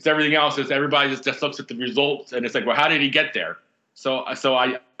 it's everything else. It's everybody just looks at the results, and it's like, well, how did he get there? So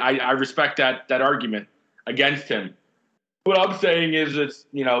I respect that argument against him. What I'm saying is, it's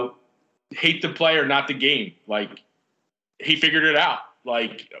hate the player, not the game. Like, he figured it out.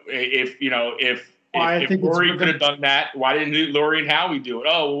 Like if I think Laurie could have done that, why didn't Laurie and Howie do it?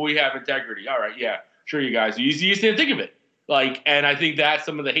 Oh, well, we have integrity. All right, yeah, sure, you guys. You just didn't think of it. Like, and I think that's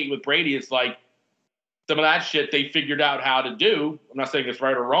some of the hate with Brady. It's like some of that shit they figured out how to do. I'm not saying it's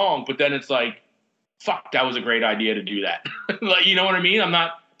right or wrong, but then it's like, fuck, that was a great idea to do that. Like, you know what I mean? I'm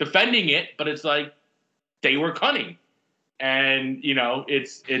not defending it, but it's like they were cunning, and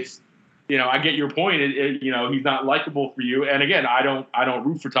it's. I get your point. He's not likable for you. And again, I don't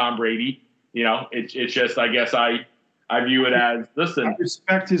root for Tom Brady. It's just, I guess I view it as, listen. I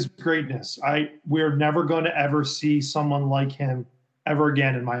respect his greatness. We're never going to ever see someone like him ever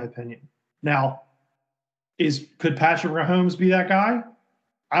again, in my opinion. Now, could Patrick Mahomes be that guy?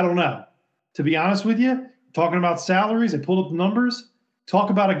 I don't know. To be honest with you, talking about salaries, I pulled up the numbers. Talk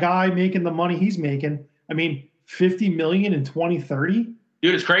about a guy making the money he's making. I mean, $50 million in 2030.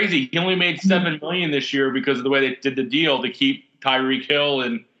 Dude, it's crazy. He only made $7 million this year because of the way they did the deal to keep Tyreek Hill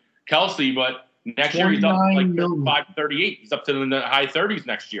and Kelsey. But next year he's up to like 538. He's up to the high 30s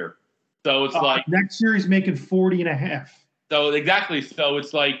next year. So it's like next year he's making 40 and a half. So exactly. So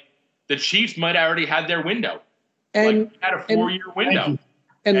it's like the Chiefs might have already had their window. And had a 4-year window.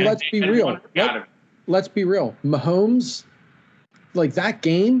 And let's be real. Let's be real. Mahomes, like that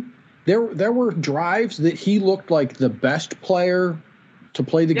game, there were drives that he looked like the best player to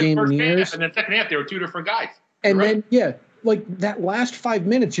play the game in years. And then second half, they were two different guys. And then, like that last 5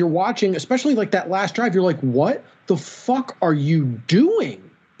 minutes you're watching, especially like that last drive, you're like, what the fuck are you doing?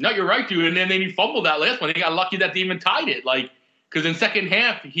 No, you're right, dude. And then he fumbled that last one. He got lucky that they even tied it. Like, because in second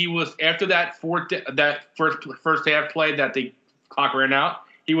half, he was, after that first half play that the clock ran out,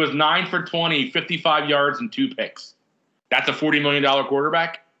 he was 9 for 20, 55 yards, and 2 picks. That's a $40 million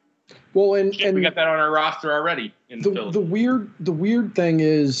quarterback. Well, and we got that on our roster already. The weird thing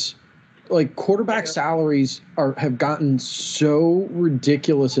is, like, quarterback salaries have gotten so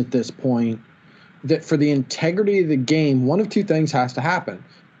ridiculous at this point that for the integrity of the game, one of two things has to happen.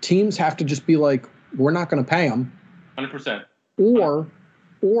 Teams have to just be like, we're not going to pay them. 100%.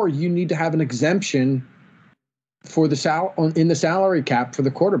 Or you need to have an exemption for the in the salary cap for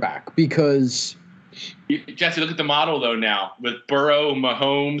the quarterback, because Jesse, look at the model though now with Burrow,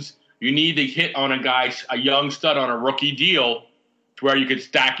 Mahomes. You need to hit on a young stud on a rookie deal to where you could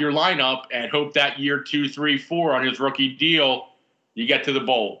stack your lineup and hope that year 2, 3, 4 on his rookie deal, you get to the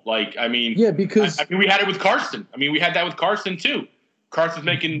bowl. Like, I mean, because we had it with Carson. I mean, we had that with Carson too. Carson's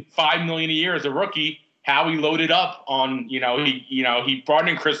making $5 million a year as a rookie. Howie loaded up on, he brought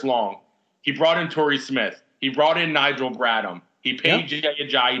in Chris Long. He brought in Torrey Smith. He brought in Nigel Bradham. He paid Jay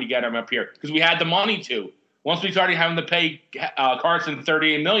Ajayi to get him up here because we had the money to. Once we started having to pay Carson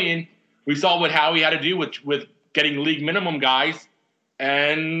 $38 million, we saw what Howie had to do with getting league minimum guys,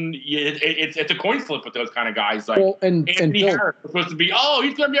 and it's a coin flip with those kind of guys. Like Anthony Harris was supposed to be,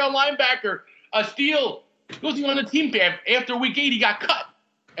 he's going to be a linebacker, a steal. He wasn't on the team after week 8. He got cut,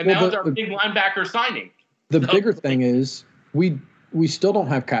 and that was our big linebacker signing. The bigger thing is we still don't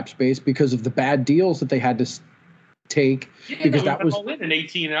have cap space because of the bad deals that they had to take. Because that was all in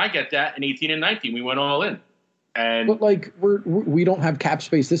 18, and I get that. In 18 and 19, we went all in. But like we don't have cap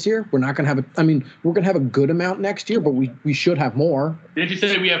space this year. We're not going to have we're going to have a good amount next year, but we should have more. Didn't you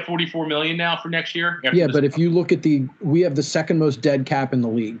say we have $44 million now for next year? Yeah, but if you look at we have the second most dead cap in the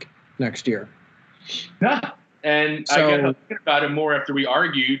league next year. Yeah, and I guess I'm thinking about it more after we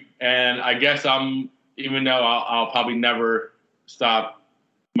argued, and I guess even though I'll probably never stop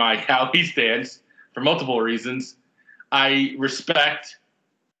my Howie stance for multiple reasons, I respect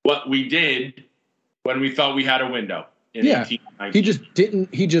what we did when we thought we had a window. In 18,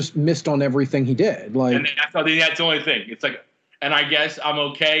 he just missed on everything he did. Like, and that's the only thing. It's like, and I guess I'm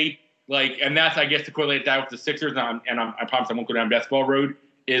okay. Like, and that's, I guess, to correlate that with the Sixers, I promise I won't go down basketball road,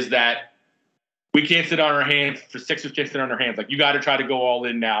 is that we can't sit on our hands. The Sixers can't sit on their hands. Like, you got to try to go all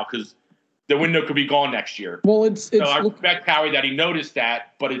in now because the window could be gone next year. Well, so I respect Howie that he noticed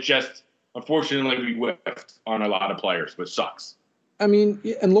that, but it just, unfortunately, we whiffed on a lot of players, which sucks. I mean,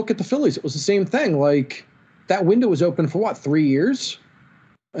 and look at the Phillies. It was the same thing. Like, that window was open for what, 3 years?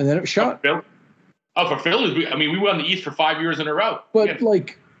 And then it was shut. For Phillies, we won the East for 5 years in a row. But,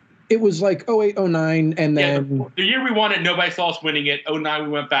 it was like 08, 09, and then... The year we won it, nobody saw us winning it. 09, we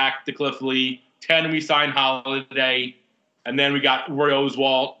went back to Cliff Lee. 10, we signed Holiday. And then we got Roy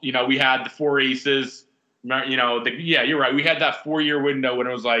Oswalt. We had the 4 aces. You're right. We had that 4-year window when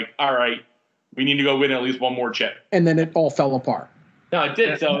it was like, all right, we need to go win at least one more chip. And then it all fell apart. No, it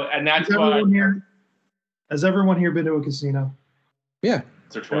did. So, and that's why. Has everyone here been to a casino? Yeah.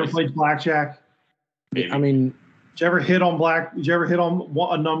 Ever played blackjack? Maybe. I mean, did you ever hit on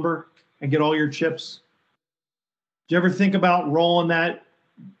a number and get all your chips? you ever think about rolling that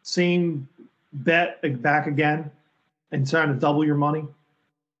same bet back again and trying to double your money?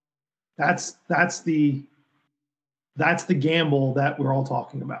 That's the gamble that we're all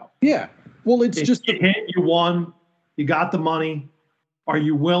talking about. Yeah. Well, it's If just you hit, you won, you got the money. Are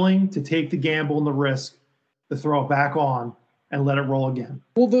you willing to take the gamble and the risk to throw it back on and let it roll again?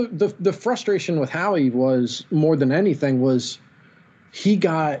 well, the frustration with Howie was more than anything was he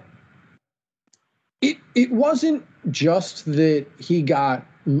got it. It wasn't just that he got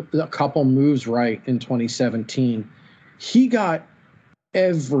a couple moves right in 2017. He got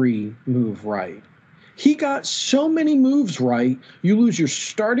every move right. He got so many moves right. You lose your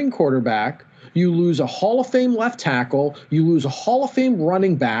starting quarterback. You lose a Hall of Fame left tackle. You lose a Hall of Fame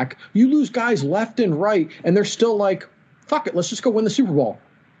running back. You lose guys left and right, and they're still like, fuck it, let's just go win the Super Bowl.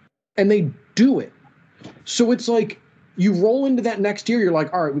 And they do it. So it's like you roll into that next year, you're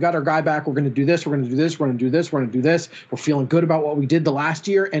like, all right, we got our guy back. We're going to do this. We're going to do this. We're going to do this. We're going to do this. We're feeling good about what we did the last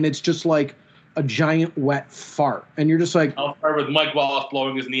year. And it's just like a giant wet fart. And you're just like, I'll start with Mike Wallace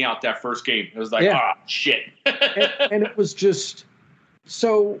blowing his knee out that first game. It was like, Yeah. Shit. and it was just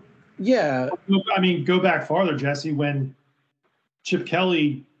so, yeah. I mean, go back farther, Jesse, when Chip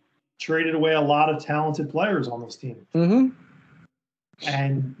Kelly traded away a lot of talented players on this team. Mm-hmm.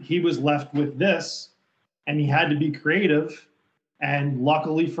 And he was left with this, and he had to be creative. And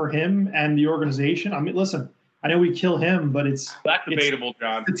luckily for him and the organization, I mean, listen, I know we kill him, but it's That's debatable,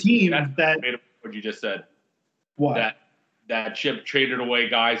 John. the team That's that debatable, what you just said. what? That Chip traded away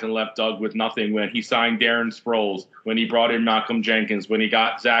guys and left Doug with nothing when he signed Darren Sproles, when he brought in Malcolm Jenkins, when he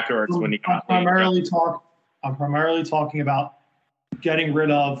got Zach Ertz, when he got I'm primarily talking about getting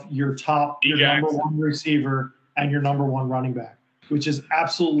rid of your number one receiver and your number one running back, which is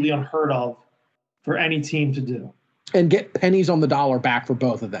absolutely unheard of for any team to do. And get pennies on the dollar back for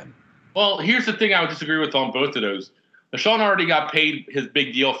both of them. Well, here's the thing I would disagree with on both of those. LeSean already got paid his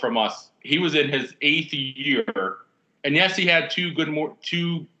big deal from us. He was in his 8th year. And yes, he had two,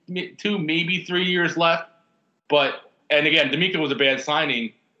 maybe 3 years left. And again, DeMeco was a bad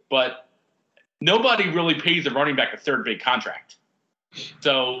signing, but nobody really pays a running back a third big contract.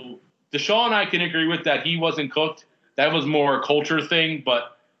 So Deshaun, I can agree with that. He wasn't cooked. That was more a culture thing.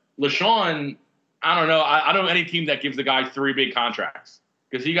 But LeSean, I don't know. I don't know any team that gives the guy 3 big contracts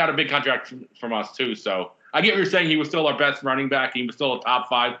because he got a big contract from us too. So I get what you're saying. He was still our best running back. He was still a top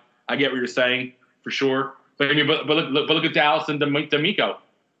 5. I get what you're saying for sure. But look at Dallas and DeMeco.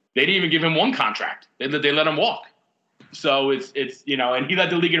 They didn't even give him 1 contract. They let him walk. So it's and he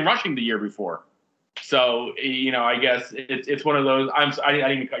led the league in rushing the year before. So I guess it's one of those. I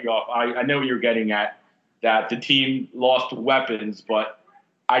didn't even cut you off. I know what you're getting at, that the team lost weapons, but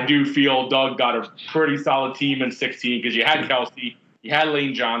I do feel Doug got a pretty solid team in 16 because you had Kelsey, you had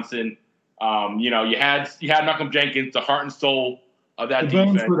Lane Johnson, you had Malcolm Jenkins, the heart and soul of that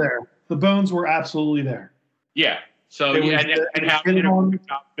defense. The bones were there. The bones were absolutely there. Yeah. So and how did a good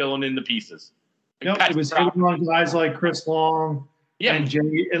job filling in the pieces. Yep, it was hitting on guys like Chris Long, and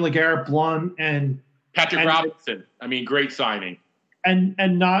LeGarrette Blount and Patrick Robinson. I mean, great signing. And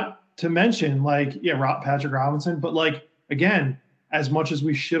not to mention Patrick Robinson, but again, as much as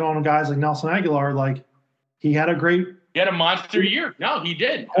we shit on guys like Nelson Aguilar, he had a monster year. No, he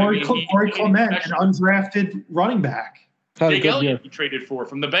did. Corey Clement, an undrafted running back. Jake Elliott he traded for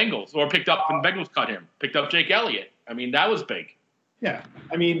from the Bengals, or picked up when the Bengals cut him. Picked up Jake Elliott. I mean, that was big. Yeah,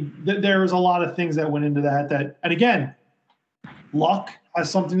 I mean, there was a lot of things that went into that, and again, luck has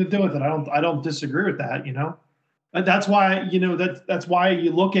something to do with it. I don't disagree with that. That's why that's why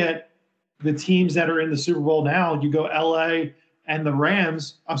you look at the teams that are in the Super Bowl now. You go LA and the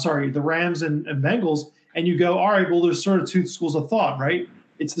Rams. I'm sorry, the Rams and Bengals, and you go, all right. Well, there's sort of 2 schools of thought, right?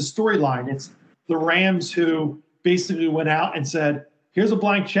 It's the storyline. It's the Rams who basically went out and said, "Here's a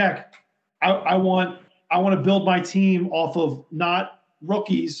blank check. I want to build my team off of not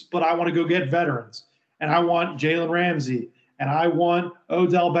rookies, but I want to go get veterans. And I want Jalen Ramsey, and I want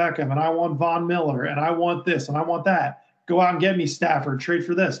Odell Beckham, and I want Von Miller, and I want this, and I want that. Go out and get me Stafford, trade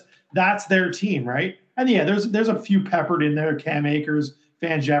for this." That's their team, right? And yeah, there's a few peppered in there, Cam Akers,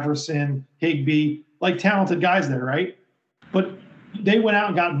 Van Jefferson, Higbee, talented guys there, right? But they went out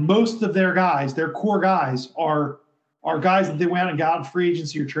and got most of their guys. Their core guys are guys that they went out and got in free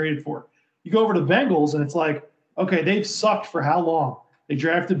agency or traded for. You go over to the Bengals, and it's okay, they've sucked for how long? They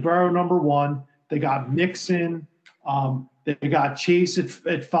drafted Burrow number 1. They got Mixon. They got Chase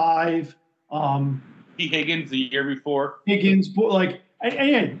at 5. Higgins the year before. Higgins,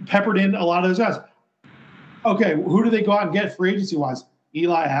 and peppered in a lot of those guys. Okay, who do they go out and get free agency-wise?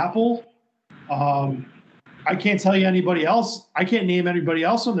 Eli Apple. I can't tell you anybody else. I can't name anybody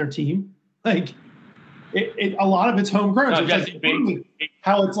else on their team. a lot of it's homegrown. No, So it's Jesse like Bates. funny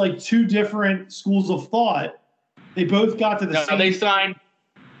how it's like two different schools of thought. They both got to the No, same.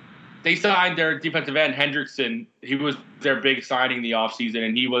 they signed their defensive end, Hendrickson. He was their big signing the offseason,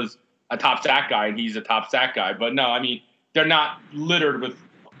 and he was a top sack guy, and he's a top sack guy. But no, I mean, they're not littered with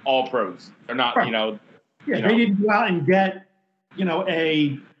all pros. They're not, Right. you know. Yeah, you they know. didn't go out and get,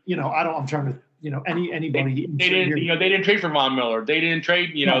 I'm trying to, anybody. They didn't trade for Von Miller. They didn't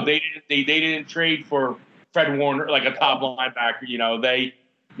trade, No. they didn't trade for Fred Warner, like a top linebacker. They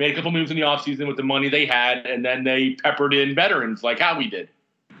made a couple moves in the offseason with the money they had, and then they peppered in veterans like Howie did.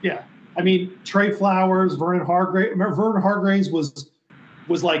 Yeah, I mean Trey Flowers, Vernon Hargraves. Vernon Hargraves was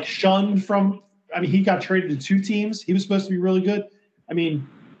like shunned from. I mean, he got traded to two teams. He was supposed to be really good. I mean,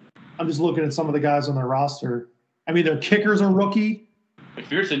 I'm just looking at some of the guys on their roster. I mean, their kicker's a rookie.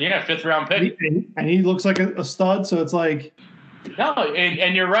 McPherson, yeah, 5th round pick. And he looks like a stud. So it's like, No,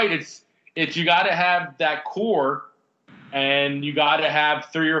 and you're right. It's you got to have that core, and you got to have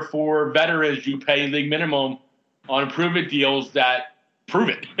 3 or 4 veterans you pay league minimum on improvement deals that prove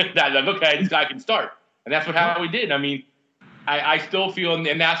it. that okay, this guy can start, and that's what Howie did. I mean, I still feel,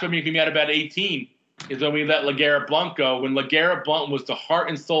 and that's what made me mad about 18 is when we let LeGarrette Blount go. When LeGarrette Blount was the heart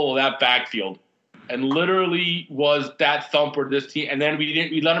and soul of that backfield, and literally was that thumper to this team, and then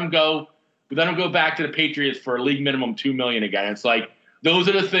we let him go. We let him go back to the Patriots for a league minimum $2 million again. It's like those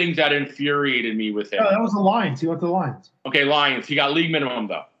are the things that infuriated me with him. oh, that was the Lions. He went to the Lions. Okay, Lions. He got league minimum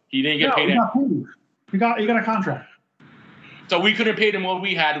though. He didn't get paid. He got paid. He got a contract. So we could have paid him what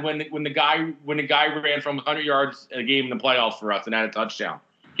we had when the guy ran from 100 yards a game in the playoffs for us and had a touchdown.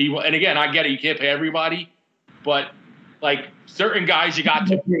 And again, I get it. You can't pay everybody, but like certain guys, you got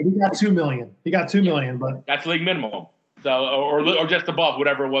to. He got $2 million. He got $2 million, but That's league minimum. So or just above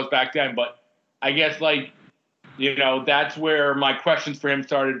whatever it was back then. But I guess that's where my questions for him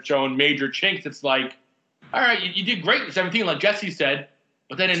started showing major chinks. It's like, all right, you did great in 17, like Jesse said,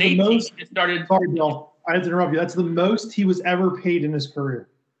 but then in 18 it started. Sorry, Bill. I had to interrupt you. That's the most he was ever paid in his career.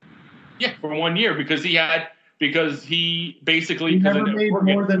 Yeah, for 1 year because he basically He never made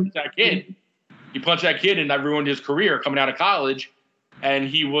more than that kid. He punched that kid and that ruined his career coming out of college. And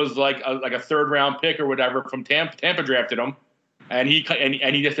he was like a 3rd round pick or whatever from Tampa. Tampa drafted him, and he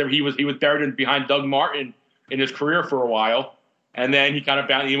just said he was buried behind Doug Martin in his career for a while, and then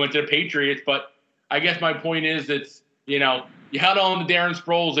he went to the Patriots. But I guess my point is it's you held on to Darren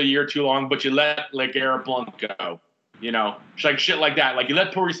Sproles a year too long, but you let LeGarrette Blount go. It's like shit like that. Like you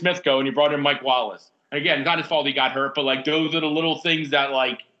let Torrey Smith go and you brought in Mike Wallace. And again, not his fault he got hurt, but like those are the little things that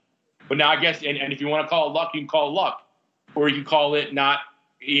like. But now I guess, and if you want to call it luck, you can call it luck. Or you can call it not,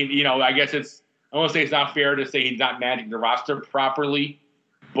 I guess I want to say it's not fair to say he's not managing the roster properly,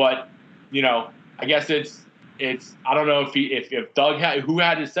 but, I guess it's I don't know if Doug who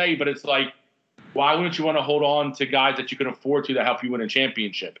had to say, but it's like, why wouldn't you want to hold on to guys that you can afford to help you win a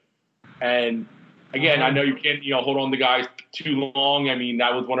championship? And again, I know you can't, hold on to guys too long. I mean,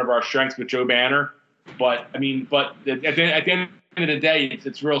 that was one of our strengths with Joe Banner, but at the end of the day,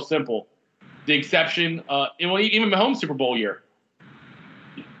 it's real simple. The exception, even Mahomes' Super Bowl year,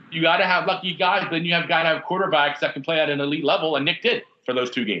 you got to have lucky guys, but then you got to have quarterbacks that can play at an elite level, and Nick did for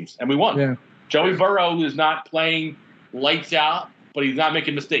those 2 games, and we won. Yeah. Joey Burrow is not playing lights out, but he's not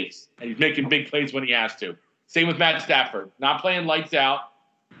making mistakes, and he's making big plays when he has to. Same with Matt Stafford, not playing lights out.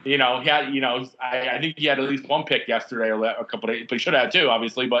 He had, I think he had at least 1 pick yesterday or a couple of days, but he should have had 2,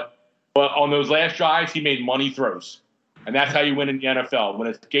 obviously. But on those last drives, he made money throws. And that's how you win in the NFL. When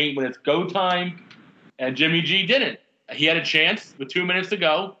it's go time, and Jimmy G didn't. He had a chance with 2 minutes to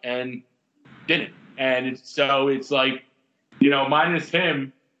go and didn't. And it's like, minus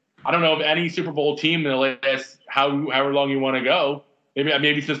him, I don't know of any Super Bowl team in the last however long you want to go,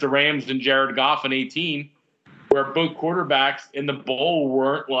 maybe since the Rams and Jared Goff in 18, where both quarterbacks in the bowl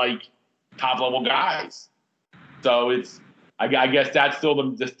weren't like top level guys. So I guess that's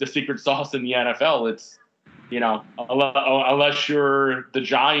still the secret sauce in the NFL. It's unless you're the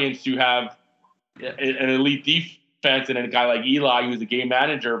Giants, you have an elite defense and a guy like Eli who's a game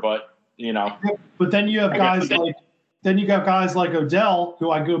manager, but But then you have guys like Odell,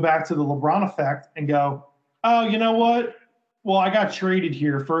 who I go back to the LeBron effect and go, oh, you know what? Well, I got traded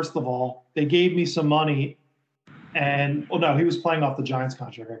here. First of all, they gave me some money, and no, he was playing off the Giants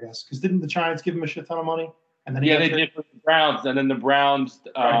contract, I guess, because didn't the Giants give him a shit ton of money? And then they did for the Browns, and then the Browns.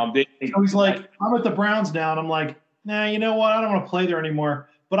 So he's like, I'm at the Browns now, and I'm like, nah, you know what? I don't want to play there anymore.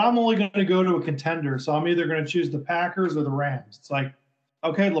 But I'm only going to go to a contender, so I'm either going to choose the Packers or the Rams. It's like,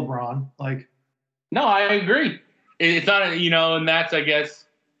 okay, LeBron, like. No, I agree. It's not, and that's, I guess,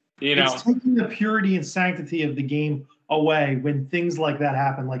 It's taking the purity and sanctity of the game away when things like that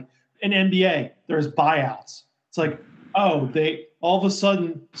happen. Like in NBA, there's buyouts. It's like, oh, they all of a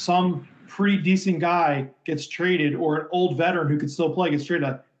sudden some pretty decent guy gets traded, or an old veteran who could still play gets traded.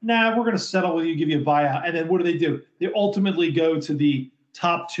 Like, nah, we're going to settle with you, give you a buyout. And then what do? They ultimately go to the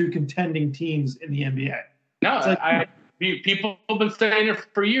top 2 contending teams in the NBA. No, like, people have been saying it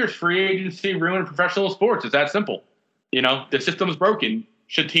for years. Free agency ruined professional sports. It's that simple. The system is broken.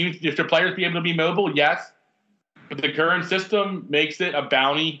 Should players be able to be mobile? Yes. But the current system makes it a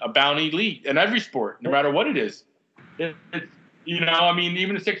bounty league in every sport, no matter what it is.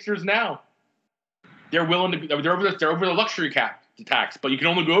 Even the Sixers now, they're willing to. They're over the luxury cap tax, but you can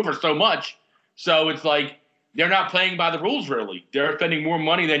only go over so much. So it's like they're not playing by the rules. Really, they're spending more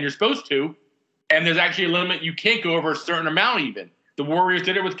money than you're supposed to, and there's actually a limit. You can't go over a certain amount. Even the Warriors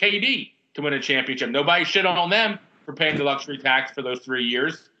did it with KD to win a championship. Nobody shit on them for paying the luxury tax for those 3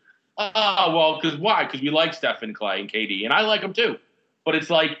 years. Because why? Because we like Stephen, Clay, and KD, and I like them too. But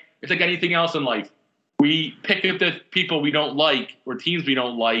it's like anything else in life. We pick at the people we don't like or teams we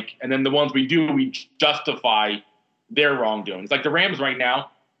don't like, and then the ones we do, we justify their wrongdoings. Like the Rams right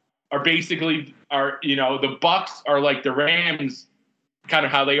now are basically the Bucks are like the Rams, kind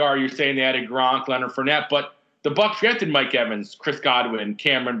of how they are. You're saying they added Gronk, Leonard Fournette, but the Bucks drafted Mike Evans, Chris Godwin,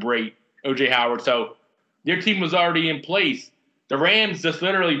 Cameron Brate, O.J. Howard. So their team was already in place. The Rams just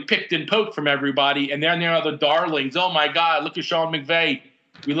literally picked and poked from everybody, and then there are the darlings. Oh, my God, look at Sean McVay.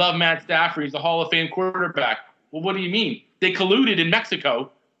 We love Matt Stafford. He's a Hall of Fame quarterback. Well, what do you mean? They colluded in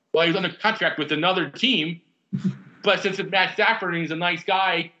Mexico while he was under contract with another team. But since it's Matt Stafford and he's a nice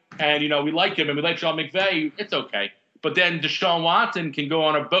guy and, we like him and we like Sean McVay, it's okay. But then Deshaun Watson can go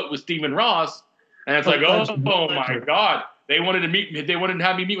on a boat with Stephen Ross, and it's like, oh my God. They wanted to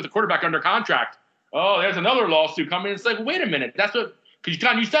have me meet with a quarterback under contract. Oh, there's another lawsuit coming. It's like, wait a minute. That's what –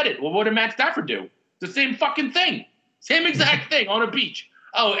 because you said it. Well, what did Matt Stafford do? The same fucking thing. Same exact thing on a beach.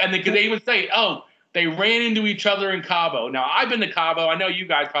 Oh, and they would say, they ran into each other in Cabo. Now, I've been to Cabo. I know you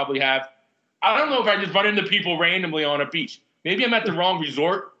guys probably have. I don't know if I just run into people randomly on a beach. Maybe I'm at the wrong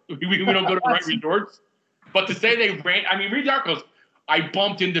resort. We don't go to the right resorts. But to say they ran – Reed Dark goes, I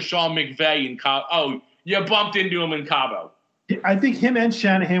bumped into Sean McVay in Cabo. Oh, you bumped into him in Cabo. I think him and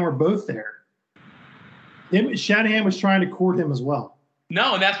Shanahan were both there. Shanahan was trying to court him as well.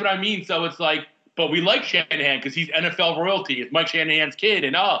 No, and that's what I mean. So it's like, but we like Shanahan because he's NFL royalty. It's Mike Shanahan's kid,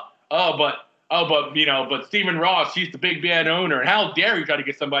 and but Stephen Ross, he's the big bad owner, and how dare you try to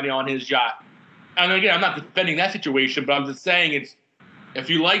get somebody on his yacht? And again, I'm not defending that situation, but I'm just saying it's if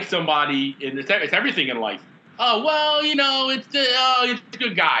you like somebody, it's everything in life. Oh well, it's a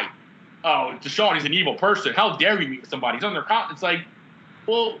good guy. Oh, Deshaun, he's an evil person. How dare you meet with somebody? He's on their contract. It's like.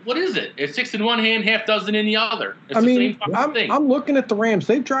 Well, what is it? It's 6 in one hand, half dozen in the other. It's the same fucking thing. I'm looking at the Rams.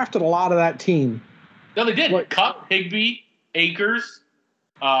 They've drafted a lot of that team. No, they did. Kupp, Higbee, Akers.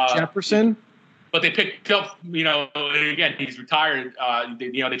 Jefferson. But they picked up, again, he's retired.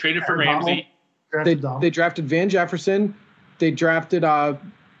 They traded for Ramsey. They drafted Van Jefferson. They drafted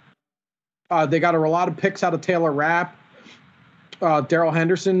they got a lot of picks out of Taylor Rapp. Darrell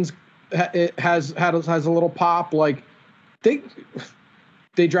Henderson's has a little pop. Like,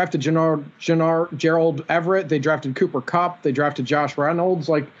 they drafted Gerald Everett. They drafted Cooper Kupp. They drafted Josh Reynolds.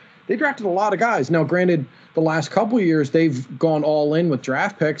 Like, they drafted a lot of guys. Now, granted, the last couple of years, they've gone all in with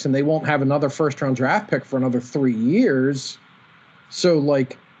draft picks, and they won't have another first-round draft pick for another 3 years. So,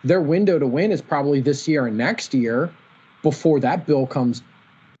 like, their window to win is probably this year and next year before that bill comes,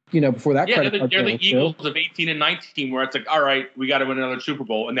 before that credit card they're the Eagles of 18 and 19, where it's like, all right, we got to win another Super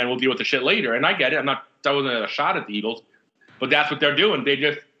Bowl, and then we'll deal with the shit later. And I get it. That wasn't a shot at the Eagles. But that's what they're doing. They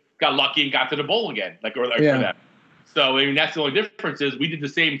just got lucky and got to the bowl again, for them. So that's the only difference is we did the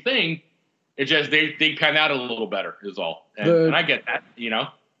same thing. It's just they pan out a little better is all. And I get that,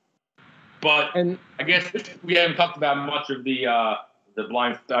 But I guess we haven't talked about much of the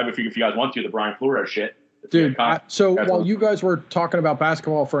blind. If you guys want to, the Brian Flores shit. Dude, so while you guys were talking about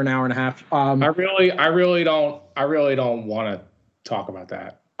basketball for an hour and a half, I really don't want to talk about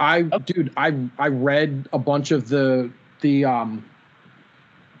that. I read a bunch of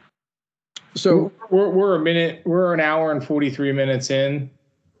so we're an hour and 43 minutes in.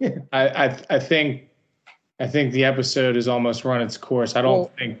 I think the episode has almost run its course. I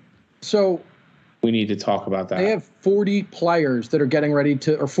don't think we need to talk about that. They have 40 players that are getting ready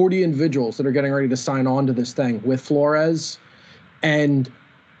to, or 40 individuals that are getting ready to sign on to this thing with Flores, and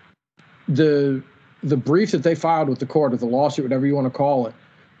the brief that they filed with the court, or the lawsuit, whatever you want to call it.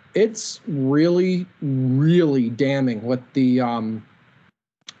 It's really, really damning what the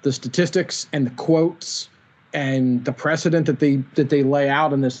statistics and the quotes and the precedent that they lay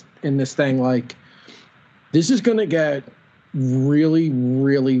out in this thing. Like, this is going to get really,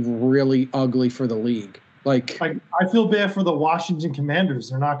 really, really ugly for the league. Like, I feel bad for the Washington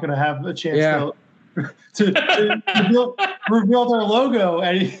Commanders. They're not going to have a chance to reveal their logo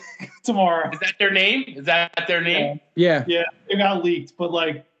tomorrow. Is that their name? Is that their name? Yeah. Yeah, it got leaked, but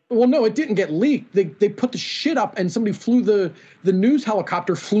like. Well, no, it didn't get leaked. They put the shit up, and somebody the news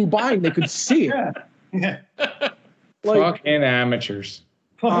helicopter flew by, and they could see it. Yeah. Fucking amateurs.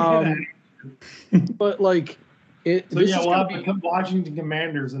 But like. We'll have the Washington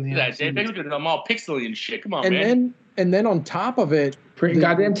Commanders in the NFC. I'm all pixely and shit. Come on, man. And then on top of it, pretty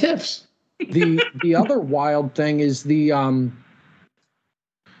goddamn tiffs. The other wild thing is the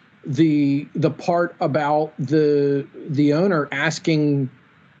part about the owner asking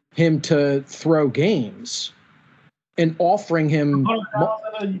him to throw games and offering him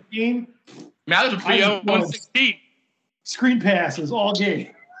a game. Now there's a free 116 screen passes all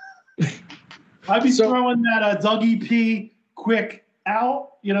game. I'd be throwing that Dougie P quick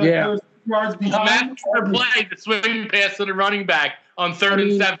out, those yards behind. Play the swing pass to the running back on 3rd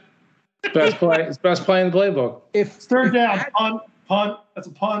and 7. Best play in the playbook. If third down, punt, that's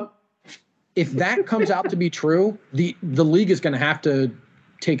a punt. If that comes out to be true, the league is going to have to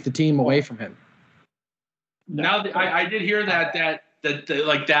take the team away from him. Now I did hear that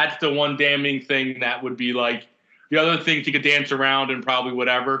like that's the one damning thing that would be like the other things he could dance around and probably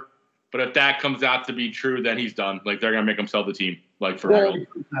whatever. But if that comes out to be true, then he's done. Like they're gonna make him sell the team, like for real.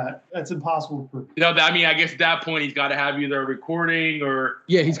 That's impossible to prove. I mean, I guess at that point he's got to have either a recording or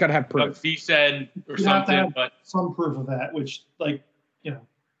he's got to have proof. Like he said or you something, have but some proof of that, which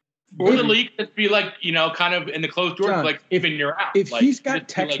or the league just be like kind of in the closed doors, John, like even you're out. If like, he's got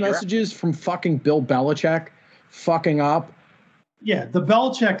text messages from fucking Bill Belichick, fucking up. Yeah, the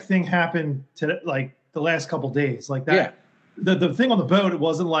Belichick thing happened to like the last couple days, like that. Yeah. The thing on the boat, it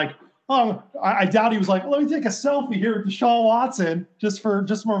wasn't like. Oh, I doubt he was like, let me take a selfie here with Deshaun Watson just for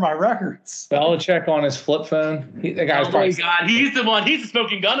my records. Belichick on his flip phone. The guy's my God, he's the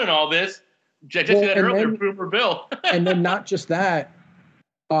smoking gun in all this. Just said that earlier, for Bill. And then not just that.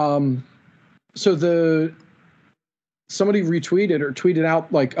 So somebody retweeted or tweeted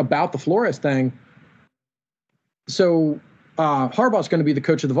out like about the Flores thing. So Harbaugh's going to be the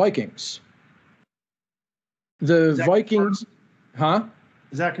coach of the Vikings. The Vikings, confirmed?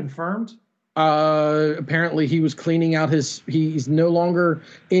 Is that confirmed? Apparently he was cleaning out he's no longer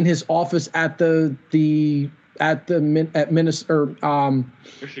in his office at Michigan. At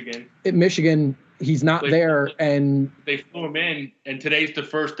Michigan, he's not there, and they flew him in. And today's the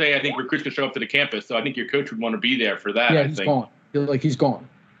first day I think recruits can show up to the campus. So I think your coach would want to be there for that. Yeah, he's gone. He's gone.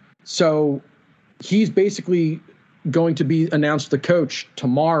 So he's basically going to be announced the coach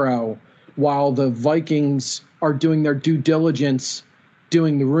tomorrow, while the Vikings are doing their due diligence.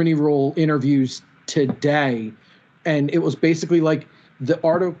 Doing the Rooney Rule interviews today, and it was basically like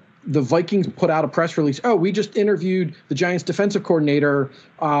the Vikings put out a press release. Oh, we just interviewed the Giants defensive coordinator,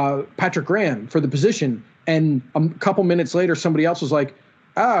 Patrick Graham, for the position, and a couple minutes later, somebody else was like,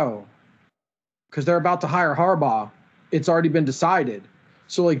 "Oh, because they're about to hire Harbaugh. It's already been decided."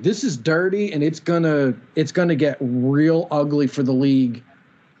 So like this is dirty, and it's gonna get real ugly for the league,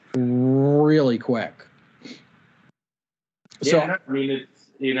 really quick. So I mean,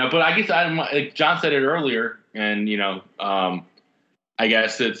 it's but I guess like John said it earlier, and I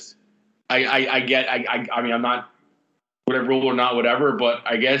guess it's I mean I'm not whatever rule or not whatever, but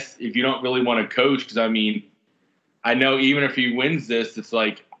I guess if you don't really want to coach, because I mean I know even if he wins this, it's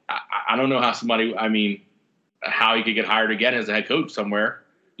like I don't know how how he could get hired again as a head coach somewhere.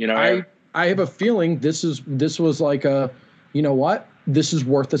 I have a feeling this was like a this is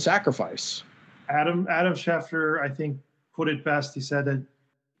worth the sacrifice. Adam Schefter, I think. Put it best. He said that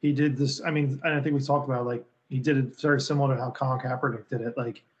he did this. I mean, and I think we talked about like he did it very similar to how Colin Kaepernick did it.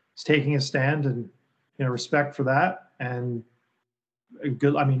 Like he's taking a stand and respect for that and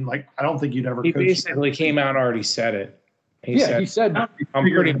good. I mean, like I don't think you'd ever. He basically came out and already said it. He said I'm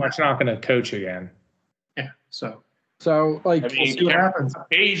pretty much not going to coach again. Yeah. So like we'll see what happens.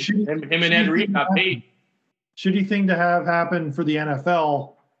 Him and Ed Reed got paid. Shitty thing to have happen for the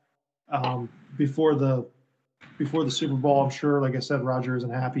NFL before the Super Bowl. I'm sure, like I said, Roger isn't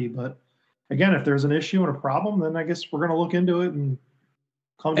happy. But again, if there's an issue and a problem, then I guess we're going to look into it and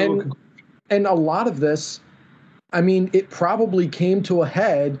come to a conclusion. And a lot of this, I mean, it probably came to a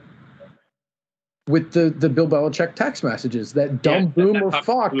head with the Bill Belichick text messages, that dumb boomer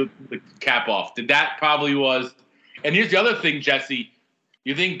fuck. The cap off. That probably was. And here's the other thing, Jesse.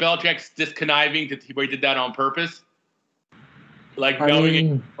 You think Belichick's just conniving that he did that on purpose? Like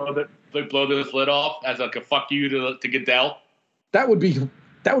knowing blow this lid off as like a fuck you to Goodell. That would be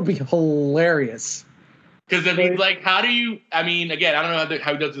hilarious. Because I mean, like, how do you? I mean, again, I don't know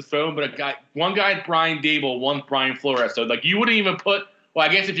how he does his phone, but one guy is Brian Dable, one Brian Flores. So like, you wouldn't even put. Well,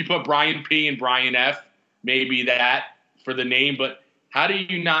 I guess if you put Brian P and Brian F, maybe that for the name. But how do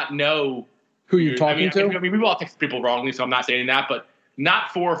you not know who you're talking to? I mean, we all text people wrongly, so I'm not saying that, but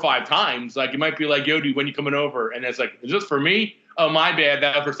not 4 or 5 times. Like, it might be like, "Yo, dude, when you coming over?" And it's like, "Is this for me? Oh, my bad.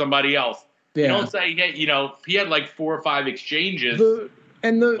 That's for somebody else." Yeah. You don't say, "Hey, he had like 4 or 5 exchanges."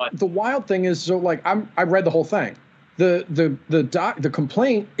 The wild thing is, so like I read the whole thing. The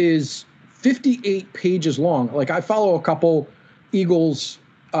complaint is 58 pages long. Like, I follow a couple Eagles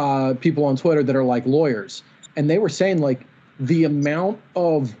people on Twitter that are like lawyers, and they were saying like the amount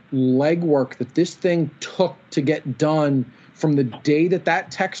of legwork that this thing took to get done from the day that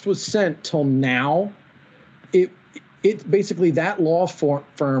text was sent till now. It's basically that law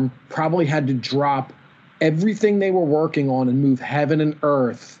firm probably had to drop everything they were working on and move heaven and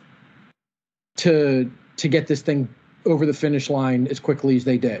earth to get this thing over the finish line as quickly as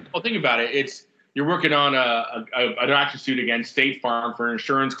they did. Well, think about it. You're working on an action suit against State Farm for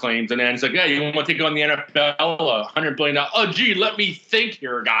insurance claims, and then it's like, you want to take on the NFL, $100 billion. Oh, gee, let me think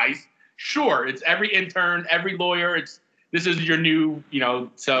here, guys. Sure, it's every intern, every lawyer. This is your new,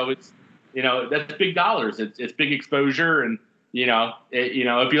 so it's, that's big dollars. It's big exposure, and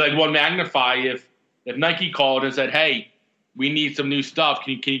it'd be like one Magnify if Nike called and said, "Hey, we need some new stuff.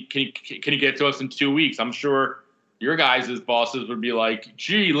 Can you get it to us in 2 weeks?" I'm sure your guys' bosses would be like,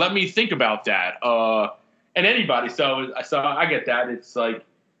 "Gee, let me think about that." And anybody. So I get that. It's like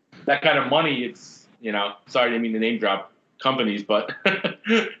that kind of money. It's sorry, I didn't mean to name drop companies, but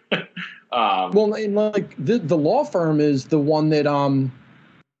well, like the law firm is the one that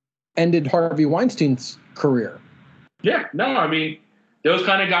ended Harvey Weinstein's career. Yeah, no, I mean, those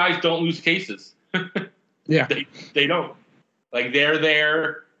kind of guys don't lose cases. Yeah, they don't. Like, they're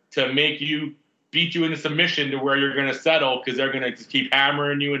there to beat you into submission to where you're going to settle, because they're going to just keep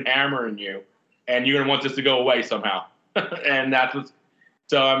hammering you, and you're going to want this to go away somehow. And that's what's.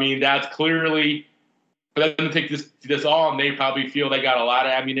 So I mean, that's clearly for them to take this on. They probably feel they got a lot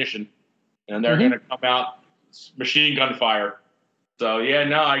of ammunition, and they're going to come out machine gun fire. So yeah,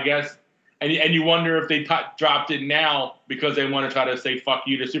 no, I guess. And you wonder if they dropped it now because they want to try to say "fuck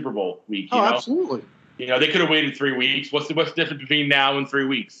you" to Super Bowl week. Absolutely. They could have waited 3 weeks. What's the difference between now and 3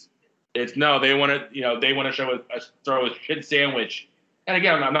 weeks? It's no. They want to throw a shit sandwich. And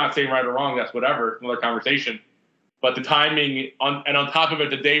again, I'm not saying right or wrong. That's whatever. Another conversation. But the timing on top of it,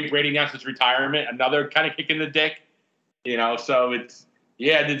 the day Brady announced his retirement, another kind of kick in the dick. So it's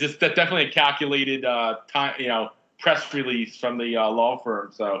that's definitely a calculated time. Press release from the law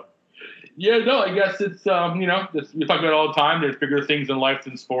firm. So. Yeah, no, I guess it's, we talk about it all the time. There's bigger things in life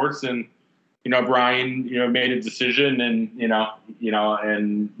than sports. And, Brian, made a decision, and,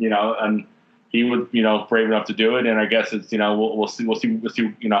 and he would, brave enough to do it. And I guess it's, we'll see,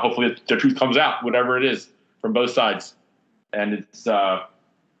 hopefully the truth comes out, whatever it is, from both sides. And it's, but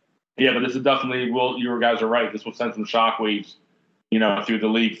this is definitely, you guys are right. This will send some shockwaves, through the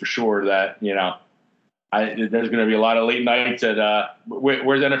league for sure that, there's going to be a lot of late nights at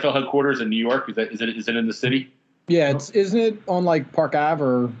where's NFL headquarters in New York? Is it in the city? Yeah, isn't it on like Park Ave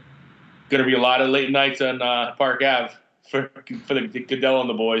or? Going to be a lot of late nights on Park Ave for the Goodell and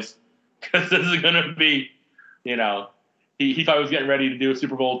the boys, because this is going to be, he thought he was getting ready to do a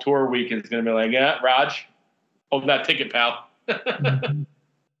Super Bowl tour week, and it's going to be like, yeah, Raj, hold that ticket, pal. So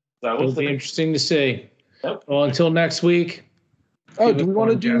it'll be interesting to see. Yep. Well, until next week. Oh, do we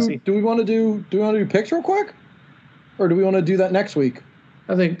want to do picks real quick, or do we want to do that next week?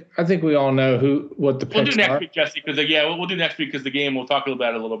 I think we all know what the picks are. We'll do next week, Jesse, because we'll do next week because the game. We'll talk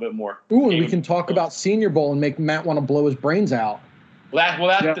about it a little bit more. Ooh, and we can talk about Senior Bowl and make Matt want to blow his brains out.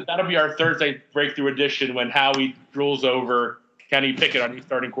 That'll be our Thursday breakthrough edition when Howie drools over Kenny Pickett on his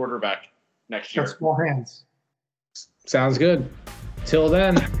starting quarterback next year. Small hands. Sounds good. Till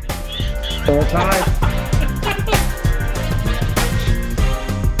then, full tide.